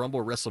for Royal Rumble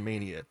or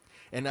WrestleMania.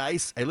 And I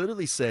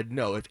literally said,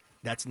 no, if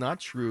that's not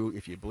true.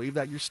 If you believe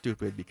that, you're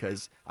stupid,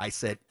 because I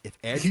said if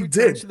Edge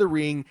returns to the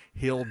ring,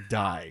 he'll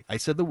die. I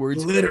said the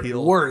words,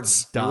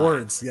 words, die.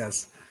 Words,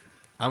 yes.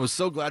 I was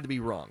so glad to be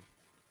wrong.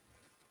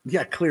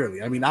 Yeah,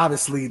 clearly. I mean,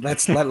 obviously,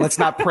 let's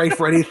not pray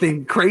for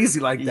anything crazy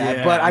like that.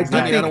 Yeah, but I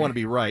don't want to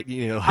be right.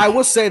 I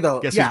will say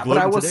though, but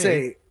I will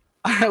today.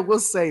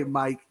 say,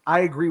 Mike,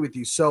 I agree with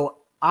you. So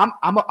I'm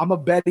a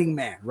betting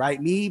man, right?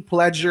 Me,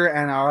 Pledger,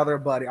 and our other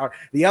buddy,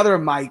 the other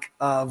Mike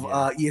of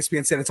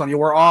ESPN San Antonio.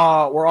 We're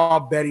all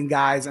betting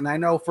guys, and I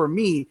know for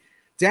me,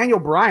 Daniel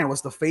Bryan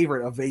was the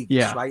favorite of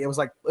Vegas, right? It was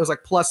like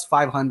plus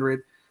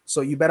 500.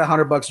 So you bet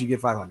 $100, you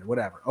get 500,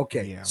 whatever.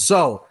 Okay,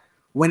 so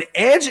when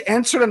Edge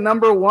entered a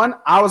number 1,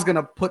 I was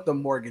gonna put the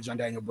mortgage on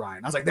Daniel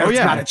Bryan. I was like, there's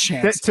not a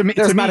chance.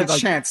 There's not a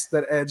chance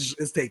that Edge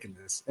is taking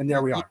this, and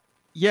there we are.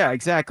 Yeah,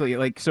 exactly.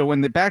 Like, so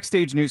when the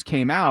backstage news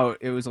came out,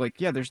 it was like,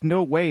 yeah, there's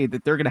no way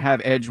that they're going to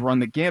have Edge run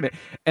the gambit.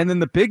 And then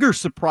the bigger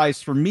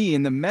surprise for me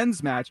in the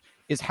men's match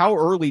is how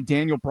early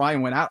Daniel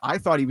Bryan went out. I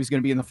thought he was going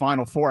to be in the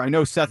Final 4. I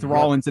know Seth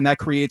Rollins, and that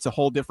creates a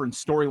whole different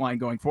storyline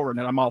going forward.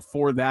 And I'm all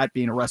for that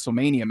being a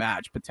WrestleMania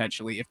match,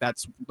 potentially, if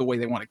that's the way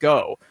they want to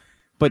go.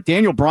 But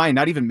Daniel Bryan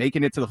not even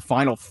making it to the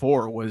Final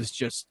 4 was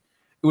just,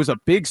 it was a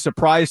big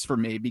surprise for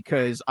me,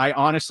 because I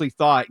honestly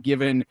thought,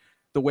 given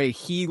the way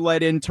he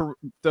led into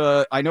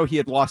I know he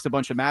had lost a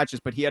bunch of matches,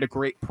 but he had a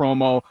great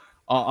promo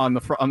on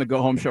the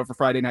Go Home show for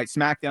Friday Night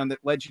SmackDown that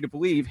led you to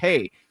believe,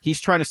 hey, he's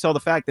trying to sell the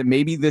fact that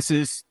maybe this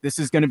is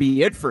going to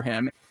be it for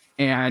him.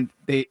 And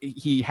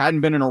he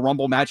hadn't been in a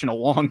Rumble match in a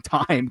long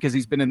time, because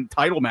he's been in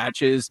title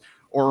matches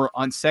or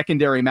on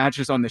secondary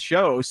matches on the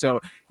show.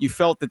 So you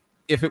felt that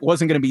if it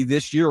wasn't going to be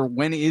this year,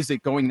 when is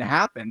it going to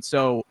happen?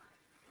 So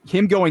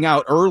him going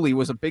out early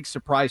was a big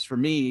surprise for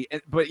me.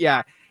 But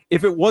yeah,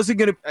 if it wasn't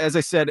going to, as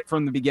I said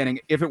from the beginning,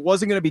 if it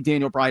wasn't going to be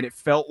Daniel Bryan, it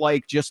felt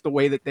like, just the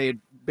way that they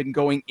had been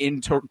going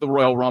into the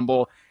Royal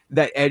Rumble,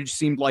 that Edge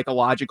seemed like a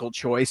logical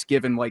choice,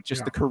 given like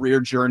just the career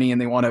journey,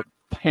 and they want to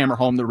hammer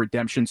home the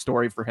redemption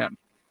story for him.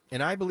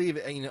 And I believe,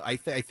 I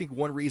think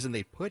one reason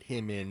they put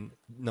him in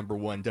number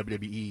 1,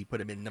 WWE put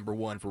him in number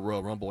 1 for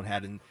Royal Rumble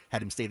and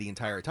had him stay the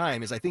entire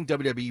time, is I think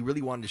WWE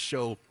really wanted to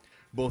show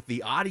both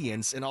the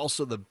audience and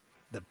also the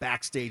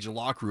backstage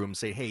locker room,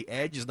 say, hey,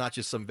 Edge is not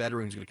just some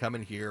veteran who's going to come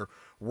in here,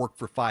 work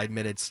for 5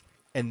 minutes,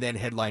 and then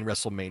headline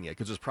WrestleMania.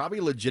 Because there's probably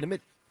a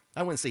legitimate,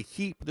 I wouldn't say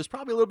heat, but there's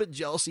probably a little bit of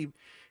jealousy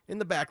in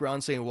the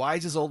background saying, why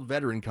is this old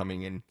veteran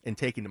coming in and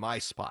taking my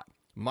spot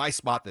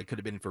that could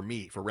have been for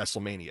me for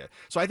WrestleMania?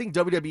 So I think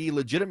WWE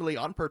legitimately,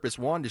 on purpose,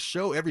 wanted to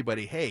show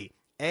everybody, hey,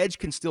 Edge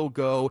can still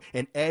go,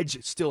 and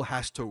Edge still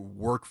has to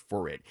work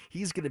for it.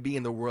 He's going to be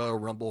in the Royal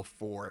Rumble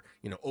for,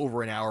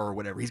 over an hour or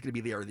whatever. He's going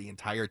to be there the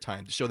entire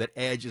time to show that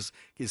Edge is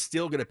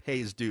still going to pay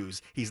his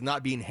dues. He's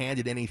not being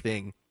handed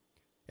anything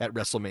at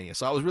WrestleMania.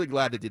 So I was really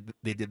glad that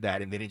they did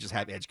that, and they didn't just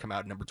have Edge come out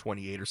at number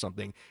 28 or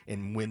something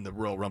and win the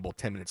Royal Rumble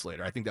 10 minutes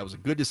later. I think that was a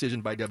good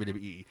decision by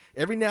WWE.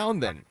 Every now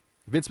and then,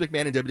 Vince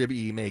McMahon and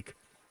WWE make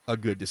a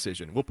good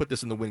decision. We'll put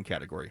this in the win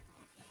category.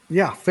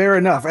 Yeah, fair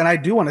enough. And I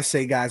do want to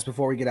say, guys,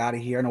 before we get out of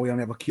here, I know we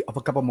only have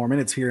a couple more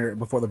minutes here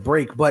before the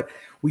break, but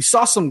we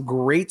saw some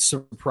great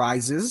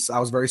surprises. I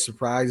was very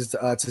surprised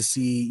to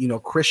see,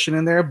 Christian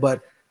in there,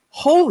 but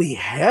holy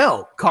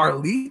hell,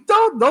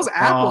 Carlito, those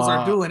apples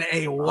are doing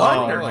a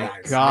wonder. Oh my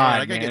guys. God,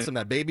 man, I gotta get some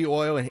of that baby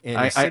oil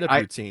and sit-up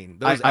routine.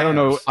 I don't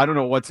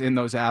know what's in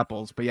those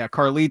apples, but yeah,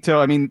 Carlito.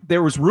 I mean,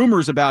 there was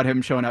rumors about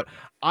him showing up.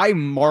 I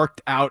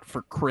marked out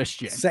for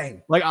Christian.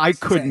 Same. Like I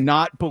could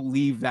not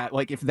believe that.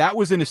 Like if that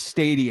was in a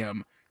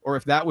stadium or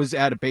if that was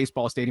at a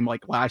baseball stadium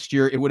like last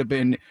year, it would have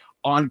been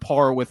on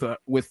par with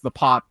the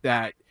pop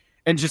that.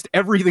 And just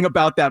everything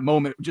about that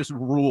moment just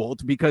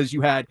ruled because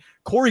you had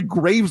Corey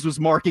Graves was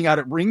marking out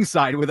at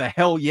ringside with a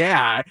hell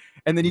yeah.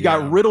 And then you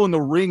got Riddle in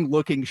the ring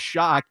looking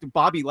shocked.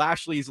 Bobby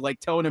Lashley's like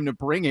telling him to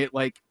bring it.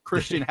 Like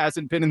Christian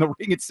hasn't been in the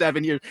ring in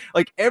 7 years.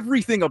 Like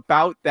everything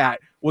about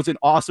that was an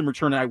awesome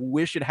return. And I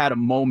wish it had a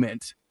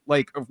moment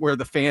like where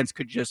the fans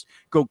could just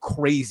go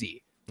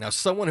crazy. Now,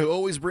 someone who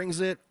always brings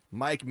it,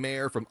 Mike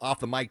Mayer from Off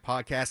the Mic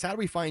Podcast. How do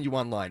we find you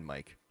online,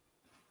 Mike?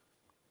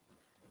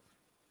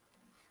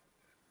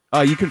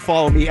 You can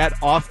follow me at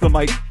Off the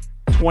Mic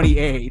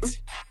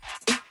 28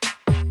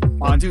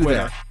 on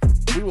Twitter.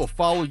 That. We will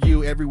follow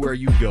you everywhere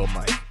you go,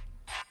 Mike.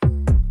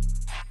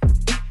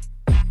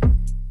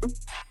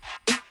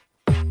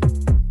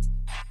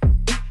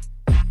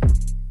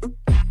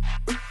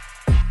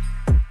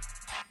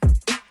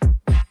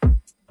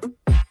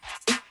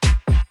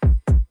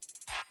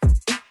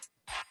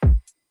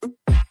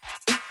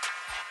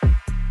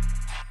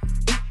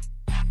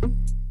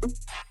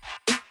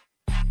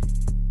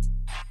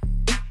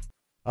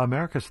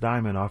 America's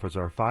Diamond offers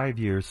our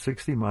 5-year,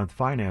 60-month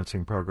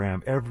financing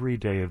program every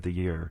day of the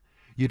year.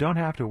 You don't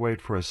have to wait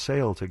for a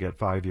sale to get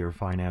 5-year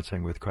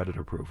financing with credit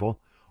approval,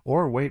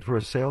 or wait for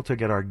a sale to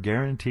get our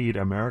guaranteed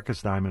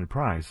America's Diamond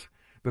price,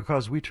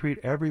 because we treat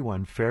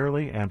everyone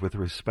fairly and with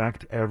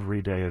respect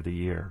every day of the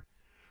year.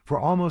 For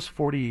almost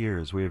 40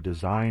 years, we have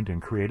designed and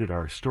created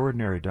our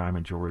extraordinary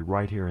diamond jewelry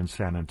right here in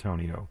San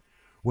Antonio.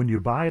 When you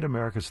buy at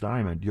America's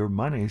Diamond, your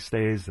money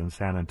stays in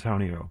San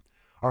Antonio.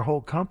 Our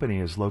whole company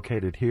is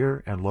located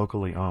here and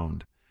locally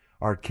owned.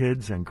 Our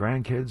kids and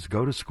grandkids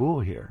go to school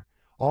here.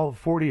 All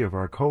 40 of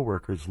our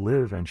co-workers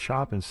live and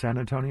shop in San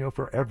Antonio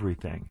for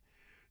everything.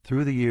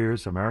 Through the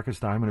years, America's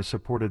Diamond has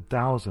supported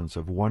thousands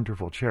of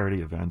wonderful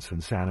charity events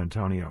in San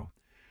Antonio.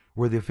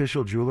 We're the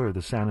official jeweler of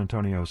the San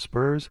Antonio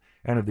Spurs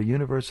and of the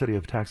University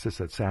of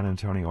Texas at San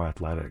Antonio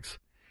Athletics.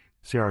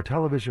 See our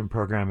television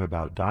program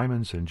about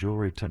diamonds and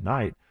jewelry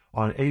tonight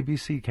on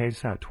ABC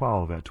KSAT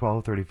 12 at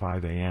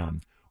 12:35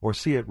 a.m. or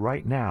see it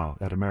right now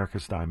at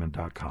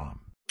americasdiamond.com.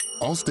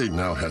 Allstate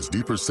now has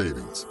deeper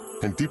savings,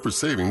 and deeper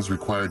savings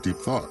require deep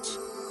thoughts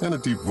and a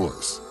deep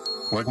voice,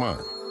 like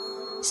mine.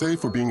 Save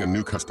for being a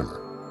new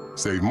customer.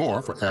 Save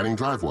more for adding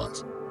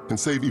DriveWise, and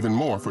save even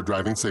more for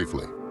driving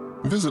safely.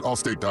 Visit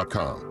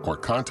allstate.com or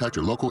contact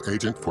your local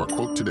agent for a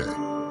quote today.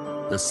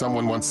 As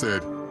someone once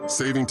said,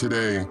 saving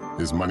today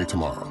is money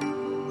tomorrow.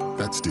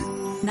 That's deep.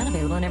 Not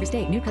available in every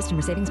state. New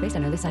customer savings based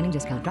on early signing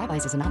discount.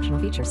 DriveWise is an optional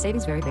feature.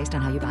 Savings vary based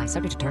on how you buy.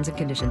 Subject to terms and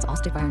conditions.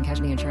 Allstate Fire and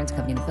Casualty Insurance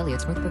Company and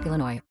affiliates. Northbrook,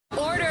 Illinois.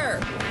 Order!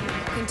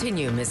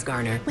 Continue, Ms.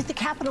 Garner. With the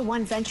Capital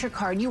One Venture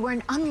Card, you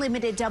earn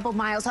unlimited double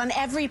miles on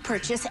every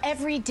purchase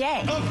every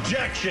day.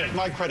 Objection!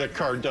 My credit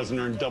card doesn't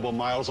earn double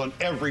miles on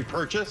every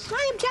purchase.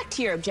 I object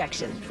to your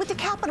objection. With the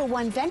Capital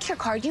One Venture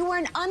Card, you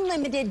earn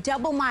unlimited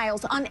double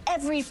miles on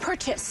every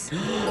purchase.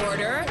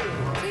 Order!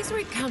 Please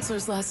read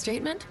Counselor's last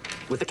statement.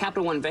 With the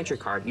Capital One Venture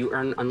Card, you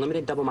earn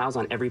unlimited double miles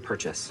on every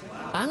purchase.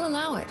 I'll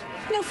allow it.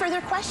 No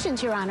further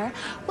questions, Your Honor.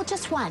 Well,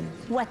 just one.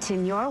 What's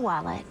in your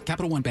wallet?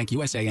 Capital One Bank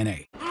USA,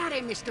 N.A.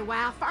 Howdy, Mr.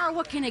 Wildfire.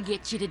 What can I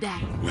get you today?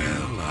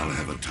 Well, I'll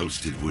have a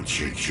toasted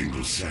wood-shaped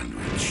shingle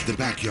sandwich, the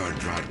backyard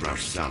dried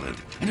brush salad,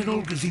 and an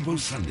old gazebo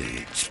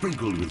sundae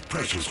sprinkled with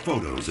precious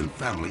photos and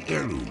family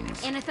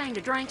heirlooms. Anything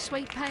to drink,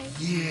 sweet pea?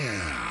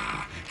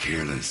 Yeah,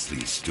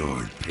 carelessly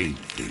stored paint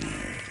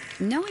thinner.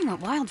 Knowing what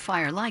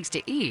Wildfire likes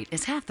to eat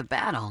is half the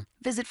battle.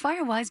 Visit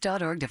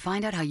Firewise.org to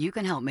find out how you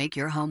can help make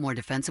your home more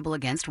defensible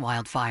against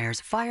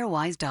wildfires.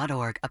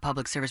 Firewise.org, a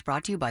public service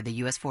brought to you by the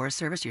U.S. Forest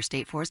Service, your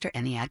state forester,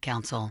 and the Ad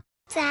Council.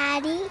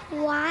 Daddy,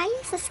 why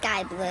is the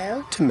sky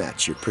blue? To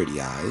match your pretty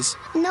eyes.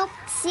 Nope.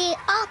 See,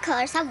 all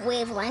colors have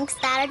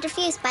wavelengths that are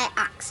diffused by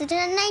oxygen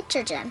and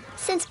nitrogen.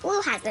 Since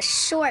blue has the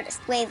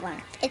shortest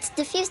wavelength, it's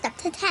diffused up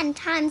to 10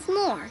 times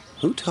more.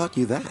 Who taught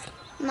you that?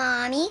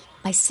 Mommy.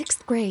 By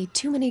 6th grade,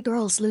 too many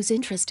girls lose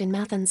interest in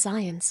math and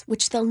science,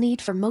 which they'll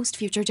need for most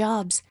future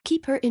jobs.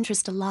 Keep her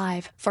interest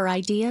alive. For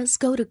ideas,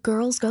 go to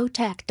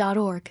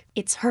girlsgotech.org.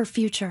 It's her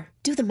future.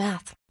 Do the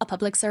math. A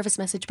public service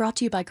message brought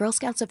to you by Girl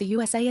Scouts of the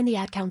USA and the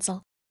Ad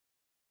Council.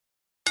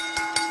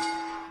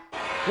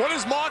 What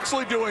is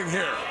Moxley doing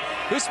here?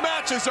 This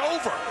match is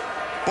over.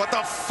 But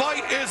the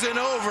fight isn't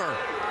over.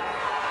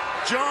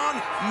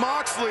 Jon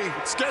Moxley.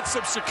 Let's get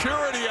some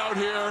security out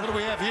here. What do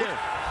we have here?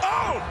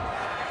 Oh!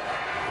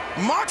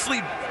 Moxley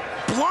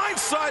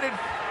blindsided.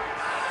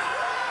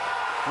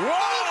 Whoa!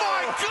 Oh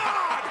my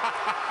God!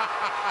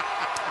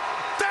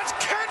 That's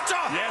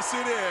Kenta! Yes,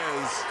 it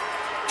is.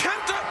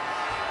 Kenta!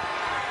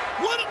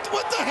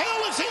 What the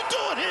hell is he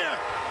doing here?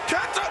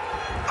 Kenta!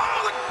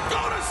 Oh,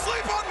 go to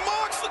sleep on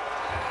Moxley!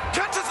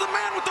 Kenta's the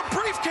man with the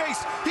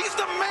briefcase. He's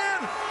the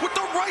man with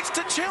the rights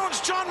to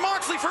challenge Jon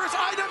Moxley for his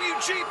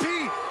IWGP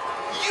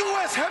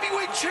U.S.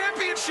 Heavyweight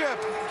Championship.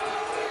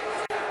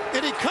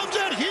 And he comes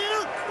out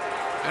here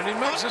and he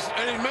makes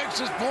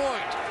his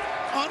point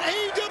on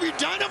AEW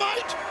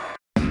Dynamite.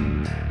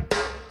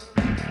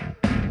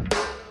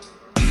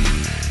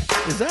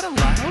 Is that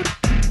allowed?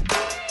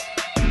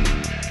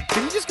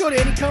 Can you just go to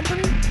any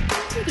company?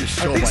 There's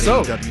show I think on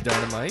so. AEW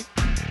Dynamite.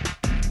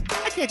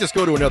 I can't just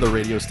go to another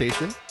radio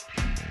station.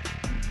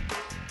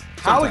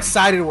 How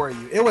excited were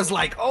you? It was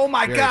like, oh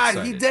my Very God,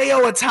 excited.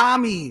 Hideo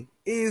Itami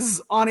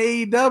is on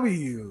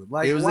AEW.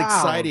 Like, It was wow.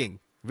 exciting.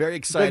 Very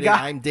exciting.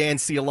 guy- I'm Dan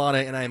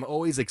Cialana, and I'm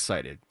always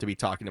excited to be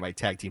talking to my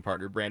tag team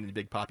partner, Brandon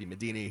Big Poppy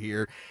Medina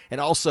here,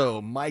 and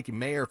also Mike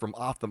Mayer from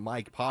Off the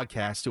Mic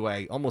podcast, who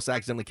I almost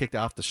accidentally kicked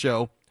off the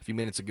show a few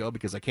minutes ago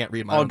because I can't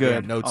read my All own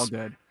damn good. notes. All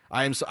good.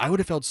 I would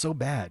have felt so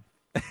bad.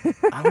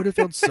 I would have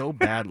felt so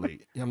badly.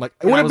 I'm like,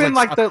 It would have been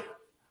like the.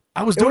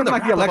 I was it doing would've the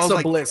been like the wrap-up. I was Alexa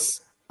like-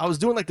 Bliss. I was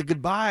doing like the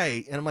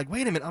goodbye, and I'm like,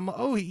 wait a minute.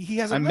 He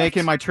hasn't. I'm left.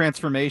 making my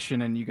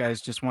transformation, and you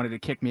guys just wanted to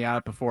kick me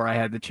out before I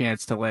had the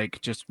chance to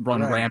like just run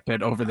Right.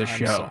 rampant over the I'm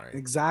show. sorry.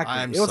 Exactly.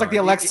 I'm It was like the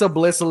sorry. Alexa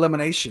Bliss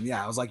elimination.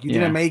 Yeah, I was like, you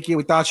Yeah. didn't make it.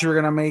 We thought you were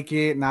gonna make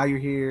it. Now you're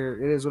here.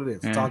 It is what it is.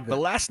 It's Yeah. all good. But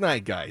last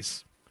night,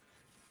 guys,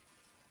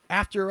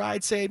 after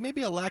I'd say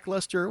maybe a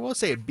lackluster, we'll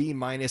say a B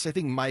minus. I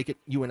think Mike,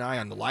 you and I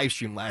on the live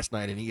stream last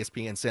night in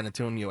ESPN San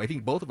Antonio, I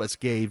think both of us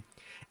gave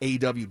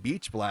AEW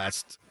Beach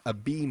Blast a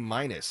B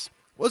minus.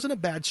 Wasn't a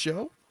bad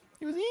show.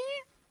 It was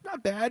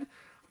not bad.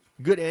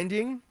 Good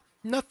ending.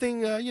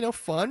 Nothing,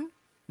 fun.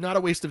 Not a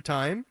waste of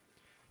time.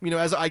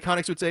 As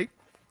Iconics would say,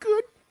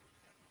 good.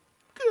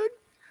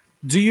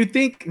 Do you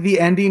think the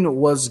ending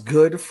was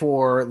good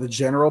for the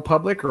general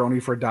public or only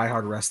for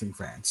diehard wrestling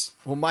fans?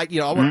 Well, Mike,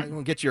 I want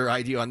to get your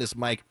idea on this,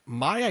 Mike.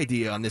 My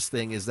idea on this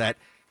thing is that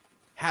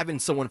having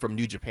someone from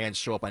New Japan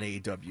show up on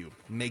AEW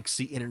makes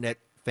the internet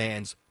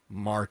fans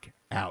mark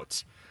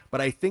out.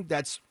 But I think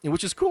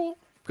which is cool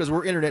because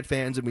we're internet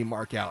fans and we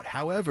mark out.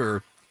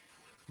 However,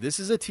 this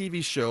is a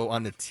TV show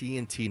on the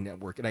TNT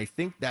network, and I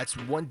think that's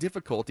one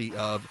difficulty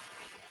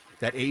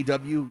that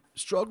AEW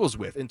struggles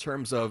with in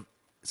terms of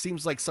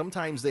seems like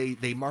sometimes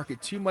they market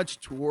too much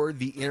toward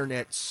the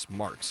internet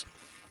smarts.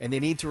 And they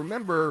need to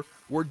remember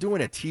we're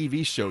doing a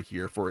TV show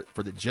here for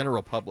the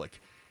general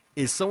public.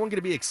 Is someone going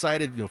to be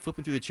excited,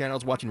 flipping through the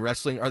channels, watching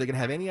wrestling? Are they going to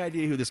have any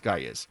idea who this guy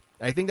is?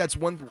 And I think that's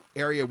one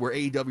area where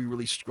AEW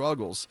really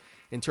struggles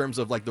in terms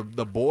of like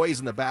the boys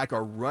in the back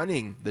are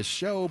running the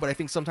show, but I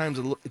think sometimes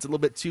it's a little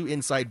bit too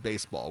inside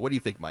baseball. What do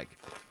you think, Mike?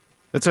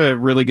 That's a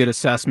really good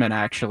assessment,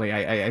 actually.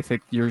 I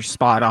think you're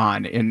spot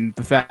on in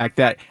the fact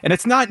that, and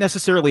it's not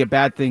necessarily a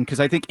bad thing because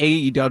I think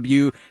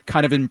AEW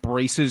kind of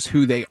embraces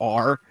who they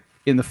are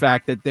in the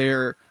fact that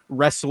they're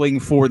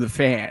wrestling for the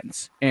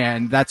fans.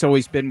 And that's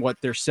always been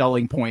what their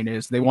selling point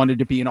is. They wanted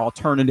to be an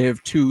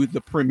alternative to the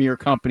premier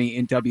company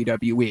in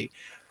WWE.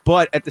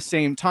 But at the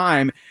same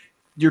time,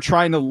 you're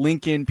trying to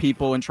link in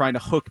people and trying to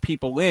hook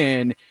people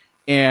in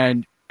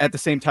and at the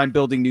same time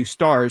building new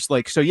stars.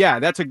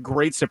 That's a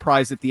great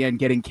surprise at the end,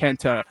 getting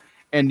Kenta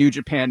and New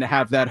Japan to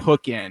have that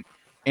hook in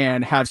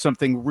and have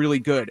something really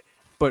good.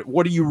 But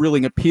what are you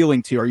really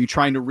appealing to? Are you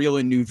trying to reel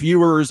in new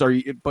viewers?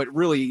 But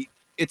really,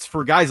 it's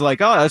for guys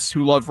like us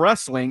who love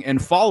wrestling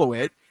and follow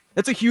it.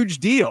 That's a huge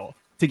deal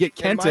to get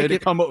Kenta to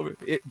come over.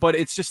 But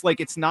it's just like,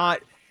 it's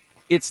not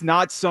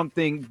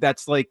something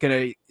that's like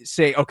going to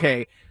say,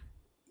 okay,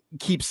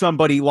 keep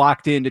somebody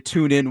locked in to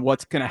tune in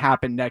what's going to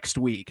happen next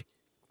week.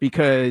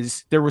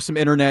 Because there was some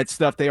internet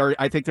stuff.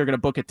 I think they're going to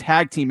book a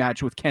tag team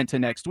match with Kenta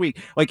next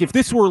week. Like if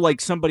this were like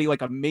somebody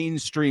like a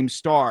mainstream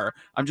star,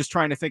 I'm just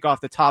trying to think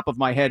off the top of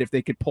my head if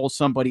they could pull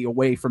somebody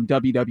away from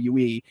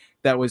WWE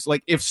that was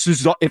like if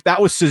that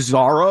was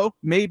Cesaro,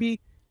 maybe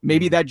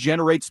that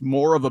generates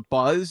more of a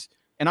buzz.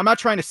 And I'm not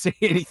trying to say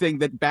anything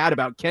bad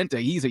about Kenta.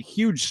 He's a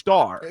huge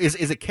star. Is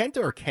it Kenta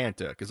or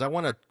Kanta? Because I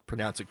want to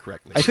pronounce it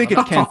correctly. I think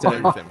it's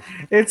Kenta.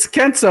 It's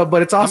Kenta,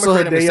 but it's also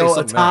Hideo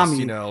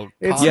Itami.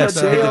 It's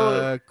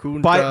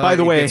Hideo. By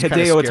the way,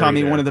 Hideo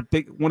Itami,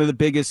 one of the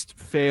biggest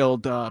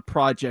failed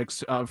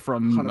projects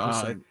from.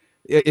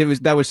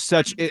 That was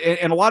such,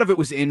 and a lot of it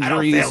was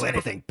injuries. I don't fail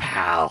anything,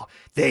 pal.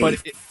 They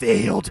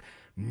failed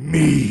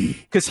me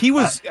because he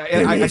was.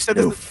 I said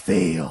no this.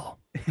 fail.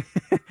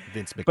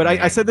 Vince McMahon. But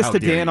I said this How to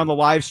dare Dan you. on the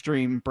live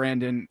stream,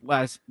 Brandon,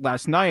 last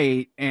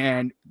night,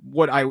 and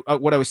what I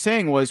was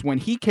saying was when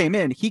he came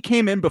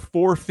in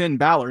before Finn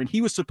Balor, and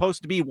he was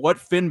supposed to be what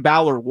Finn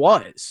Balor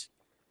was,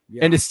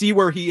 and to see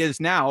where he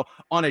is now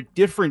on a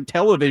different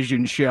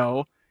television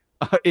show,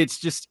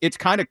 it's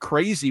kind of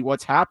crazy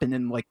what's happened.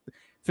 And like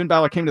Finn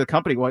Balor came to the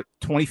company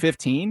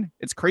 2015.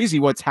 It's crazy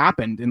what's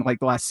happened in like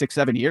the last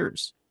 6-7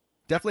 years.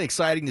 definitely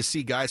exciting to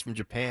see guys from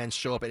Japan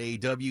show up at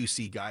AEW,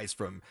 see guys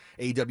from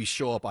AEW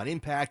show up on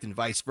Impact and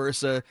vice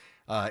versa.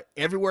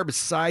 Everywhere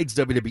besides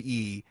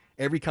WWE,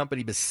 every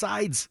company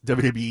besides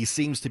WWE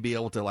seems to be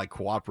able to like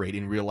cooperate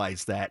and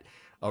realize that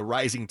a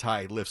rising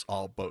tide lifts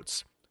all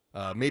boats.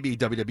 Maybe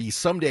WWE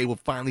someday will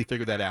finally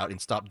figure that out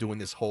and stop doing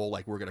this whole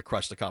like we're going to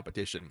crush the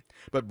competition.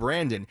 But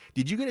Brandon,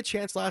 did you get a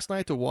chance last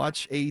night to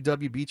watch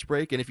AEW Beach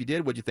Break? And if you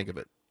did, what'd you think of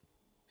it?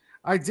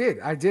 I did,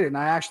 and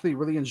I actually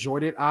really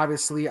enjoyed it.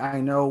 Obviously, I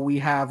know we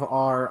have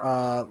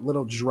our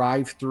little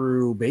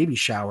drive-through baby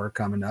shower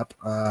coming up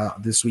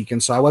this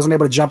weekend, so I wasn't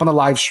able to jump on the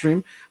live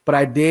stream, but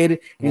I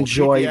did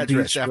enjoy the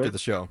address after the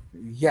show.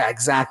 Yeah,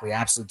 exactly,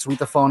 absolutely. Tweet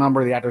the phone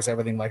number, the address,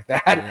 everything like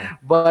that. Yeah.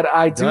 But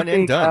I do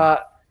think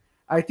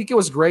I think it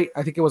was great.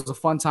 I think it was a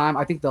fun time.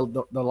 I think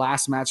the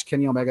last match,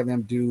 Kenny Omega and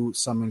them do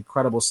some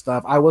incredible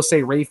stuff. I will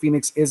say Rey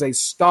Fénix is a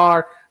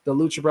star. The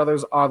Lucha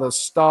Brothers are the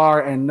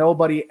star, and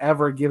nobody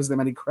ever gives them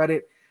any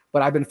credit.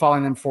 But I've been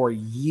following them for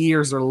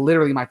years. They're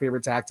literally my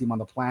favorite tag team on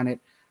the planet.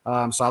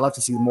 So I love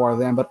to see more of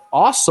them. But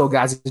also,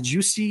 guys, did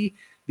you see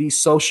the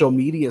social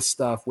media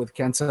stuff with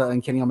Kenta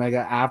and Kenny Omega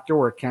after,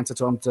 where Kenta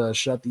told him to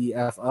shut the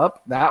F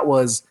up? That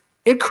was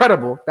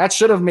incredible. That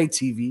should have made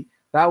TV.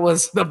 That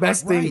was the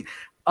best thing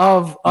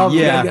of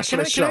the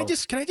show.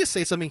 Can I just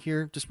say something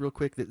here, just real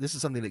quick? That this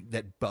is something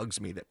that bugs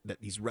me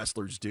that these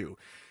wrestlers do.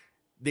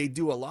 They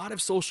do a lot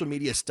of social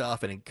media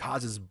stuff, and it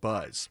causes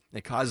buzz.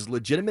 It causes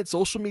legitimate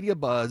social media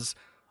buzz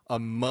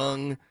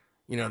among,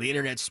 the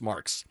internet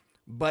smarks.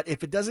 But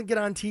if it doesn't get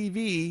on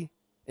TV,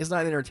 it's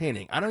not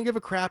entertaining. I don't give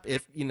a crap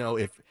if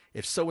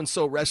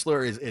so-and-so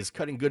wrestler is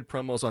cutting good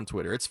promos on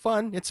Twitter. It's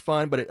fun,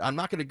 but I'm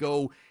not going to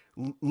go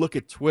look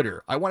at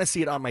Twitter. I want to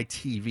see it on my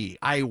TV.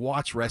 I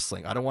watch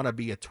wrestling. I don't want to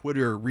be a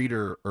Twitter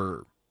reader.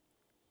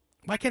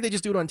 Why can't they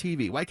just do it on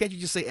TV? Why can't you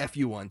just say F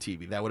you on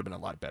TV? That would have been a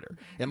lot better.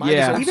 Am I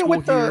just even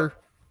with here?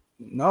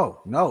 No.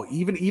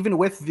 Even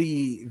with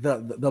the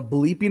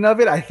bleeping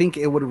of it, I think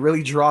it would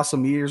really draw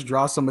some ears,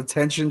 draw some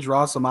attention,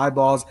 draw some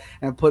eyeballs,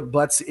 and put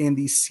butts in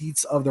the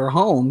seats of their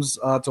homes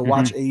to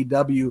watch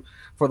AEW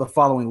for the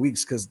following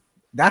weeks, because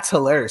that's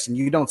hilarious, and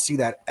you don't see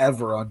that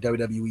ever on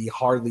WWE,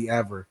 hardly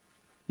ever.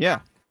 Yeah.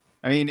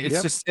 I mean,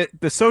 it's just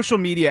the social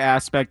media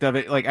aspect of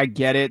it. Like, I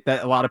get it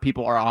that a lot of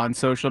people are on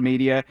social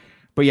media,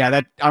 but yeah,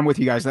 that I'm with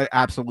you guys. That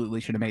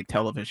absolutely should have made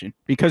television,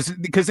 because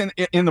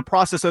in the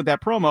process of that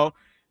promo,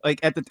 like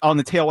on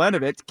the tail end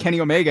of it, Kenny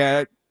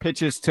Omega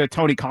pitches to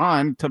Tony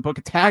Khan to book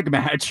a tag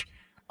match.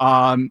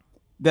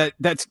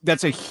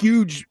 That's a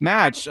huge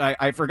match.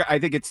 I forgot. I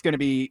think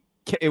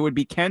it would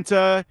be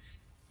Kenta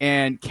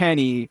and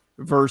Kenny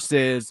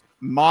versus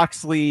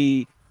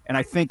Moxley and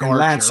I think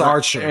Lance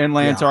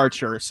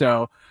Archer.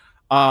 So,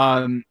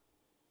 and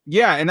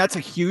that's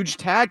a huge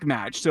tag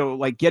match. So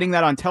like getting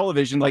that on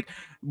television, like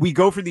we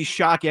go for these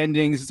shock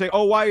endings and say,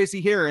 oh, why is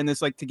he here? And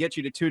this, like, to get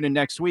you to tune in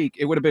next week,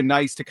 it would have been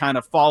nice to kind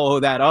of follow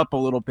that up a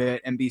little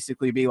bit and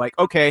basically be like,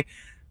 okay,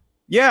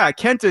 yeah,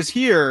 Kenta's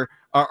here.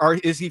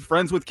 Is he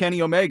friends with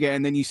Kenny Omega?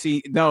 And then you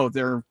see, no,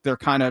 they're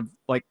kind of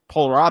like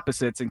polar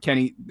opposites, and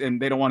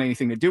they don't want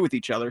anything to do with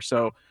each other.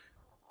 So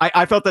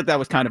I felt that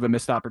was kind of a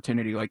missed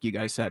opportunity, like you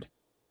guys said.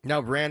 Now,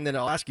 Brandon,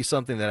 I'll ask you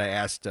something that I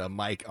asked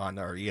Mike on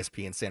our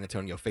ESPN San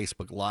Antonio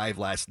Facebook Live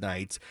last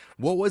night.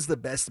 What was the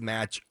best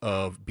match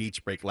of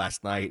Beach Break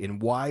last night,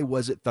 and why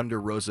was it Thunder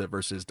Rosa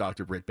versus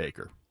Dr. Britt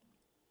Baker?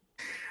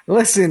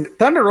 Listen,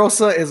 Thunder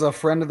Rosa is a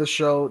friend of the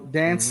show.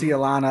 Dan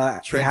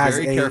Cialana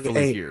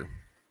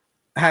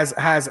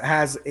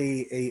has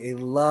a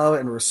love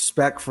and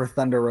respect for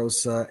Thunder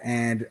Rosa,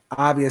 and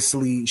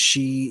obviously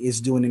she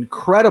is doing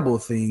incredible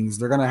things.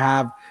 They're going to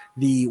have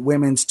the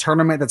women's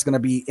tournament that's going to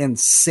be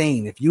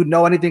insane. If you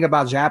know anything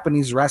about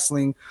Japanese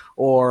wrestling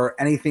or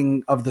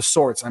anything of the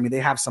sorts, I mean,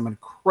 they have some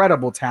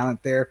incredible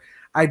talent there.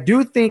 I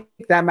do think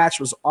that match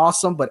was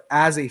awesome, but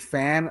as a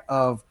fan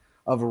of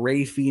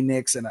Rey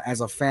Fénix and as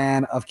a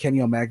fan of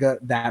Kenny Omega,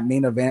 that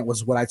main event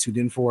was what I tuned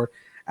in for.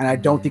 And I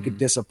don't think it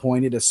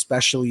disappointed,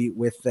 especially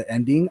with the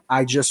ending.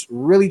 I just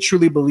really,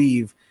 truly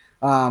believe,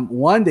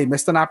 one, they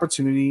missed an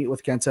opportunity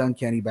with Kenta and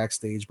Kenny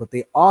backstage, but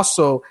they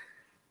also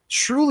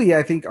truly,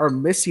 I think, are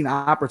missing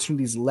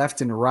opportunities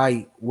left and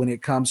right when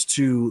it comes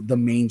to the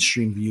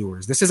mainstream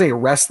viewers. This is a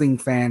wrestling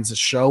fans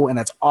show, and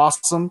that's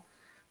awesome,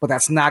 but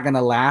that's not going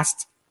to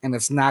last, and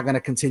it's not going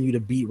to continue to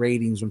beat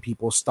ratings when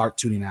people start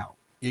tuning out.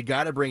 You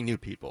got to bring new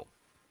people.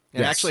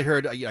 And I actually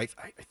heard, I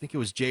think it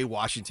was Jay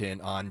Washington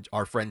on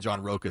our friend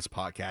John Roca's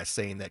podcast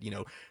saying that,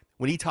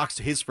 when he talks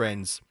to his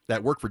friends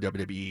that work for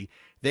WWE,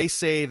 they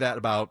say that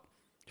about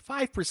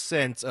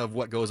 5% of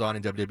what goes on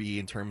in WWE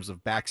in terms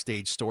of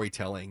backstage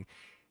storytelling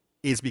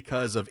is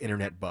because of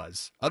internet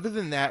buzz. Other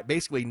than that,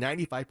 basically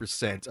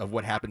 95% of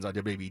what happens on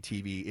WWE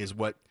TV is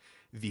what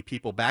the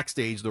people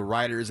backstage, the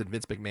writers, and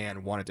Vince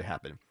McMahon wanted to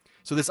happen.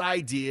 So this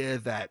idea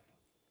that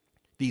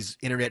these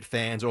internet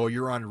fans, oh,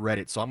 you're on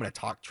Reddit, so I'm going to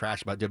talk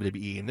trash about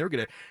WWE, and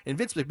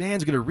Vince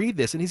McMahon's going to read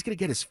this, and he's going to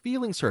get his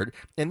feelings hurt,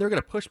 and they're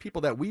going to push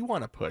people that we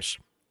want to push.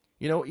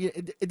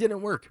 It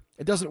didn't work.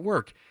 It doesn't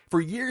work. For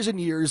years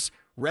and years,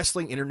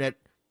 wrestling internet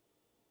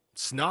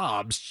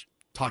snobs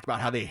talked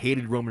about how they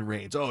hated Roman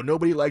Reigns. Oh,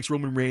 nobody likes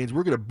Roman Reigns.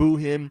 We're going to boo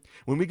him.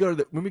 When we go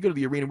to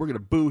the arena, we're going to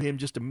boo him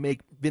just to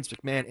make Vince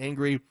McMahon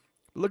angry.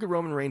 Look at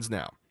Roman Reigns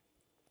now.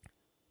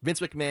 Vince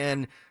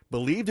McMahon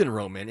believed in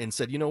Roman and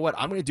said, you know what?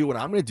 I'm going to do what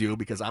I'm going to do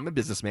because I'm a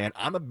businessman.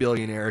 I'm a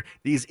billionaire.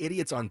 These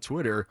idiots on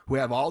Twitter who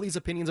have all these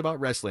opinions about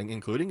wrestling,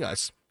 including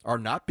us, are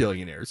not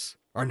billionaires,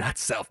 are not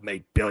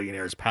self-made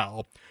billionaires,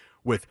 pal,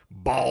 with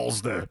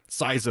balls the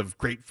size of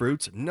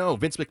grapefruits. No,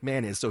 Vince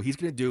McMahon is. So he's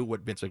going to do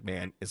what Vince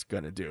McMahon is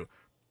going to do.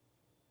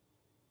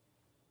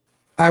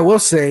 I will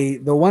say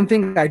the one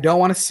thing I don't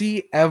want to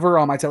see ever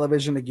on my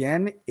television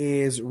again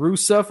is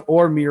Rusev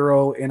or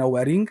Miro in a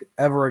wedding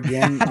ever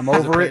again. I'm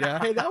over it.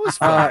 Hey, that was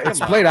fun. It's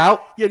played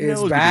out.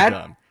 It's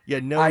bad.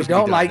 I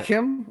don't like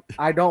him.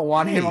 I don't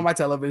want him on my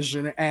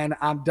television. And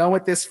I'm done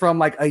with this from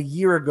like a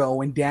year ago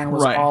when Dan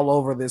was all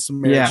over this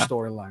marriage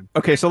storyline.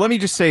 Okay, so let me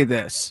just say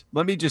this.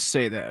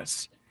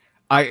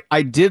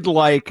 I did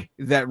like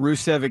that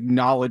Rusev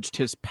acknowledged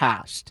his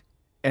past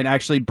and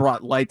actually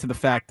brought light to the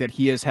fact that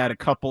he has had a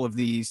couple of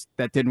these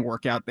that didn't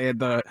work out. They had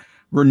the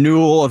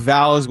renewal of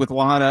vows with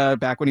Lana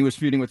back when he was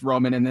feuding with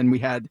Roman, and then we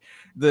had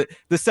the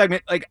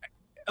segment. Like,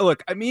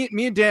 look, me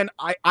and Dan,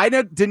 I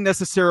didn't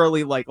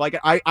necessarily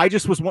I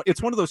just was.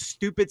 It's one of those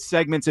stupid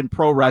segments in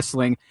pro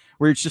wrestling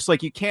where it's just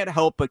like you can't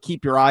help but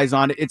keep your eyes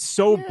on it. It's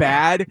so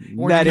bad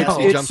that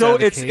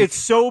it's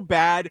so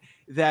bad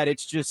that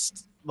it's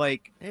just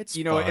like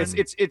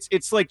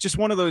it's like just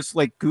one of those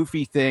like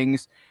goofy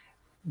things.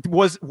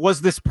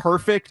 Was this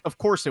perfect? Of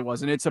course it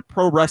wasn't. It's a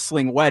pro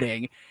wrestling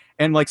wedding,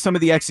 and like some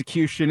of the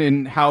execution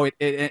and how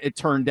it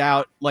turned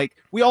out, like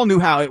we all knew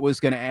how it was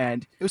going to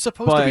end. It was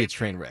supposed to be a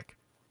train wreck.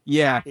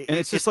 Yeah, and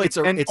it's just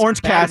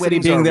Orange Cassidy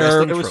being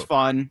there, it was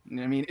fun.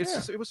 I mean,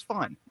 it was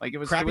fun. Like it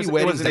was crappy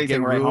weddings that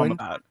get ruined.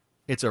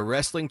 It's a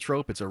wrestling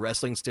trope. It's a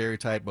wrestling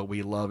stereotype, but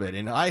we love it,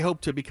 and I hope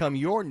to become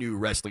your new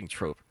wrestling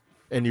trope.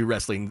 A new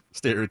wrestling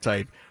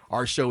stereotype.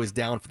 Our show is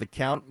Down for the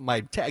Count.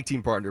 My tag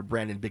team partner,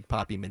 Brandon Big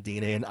Papi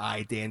Medina, and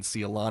I, Dan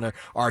Cialana,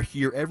 are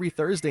here every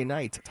Thursday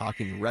night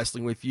talking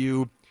wrestling with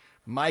you.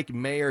 Mike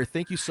Mayer,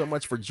 thank you so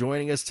much for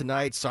joining us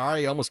tonight.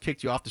 Sorry, I almost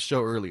kicked you off the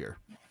show earlier.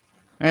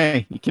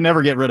 Hey, you can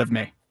never get rid of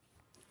me.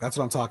 That's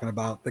what I'm talking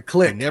about. The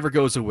click. It never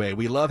goes away.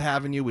 We love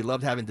having you. We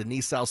love having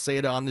Denise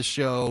Salceda on the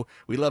show.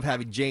 We love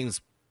having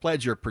James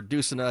Pledger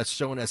producing us,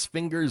 showing us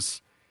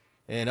fingers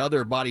and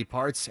other body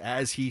parts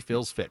as he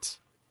feels fit.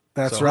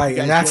 That's right.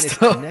 And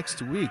that's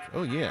next week.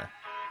 Oh, yeah.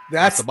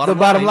 That's the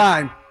bottom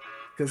line.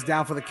 Because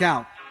Down for the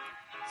Count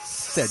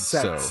said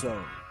so.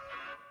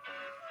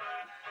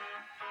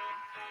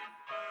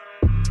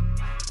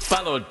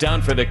 Follow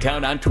Down for the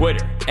Count on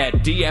Twitter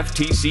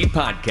 @DFTC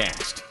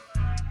Podcast.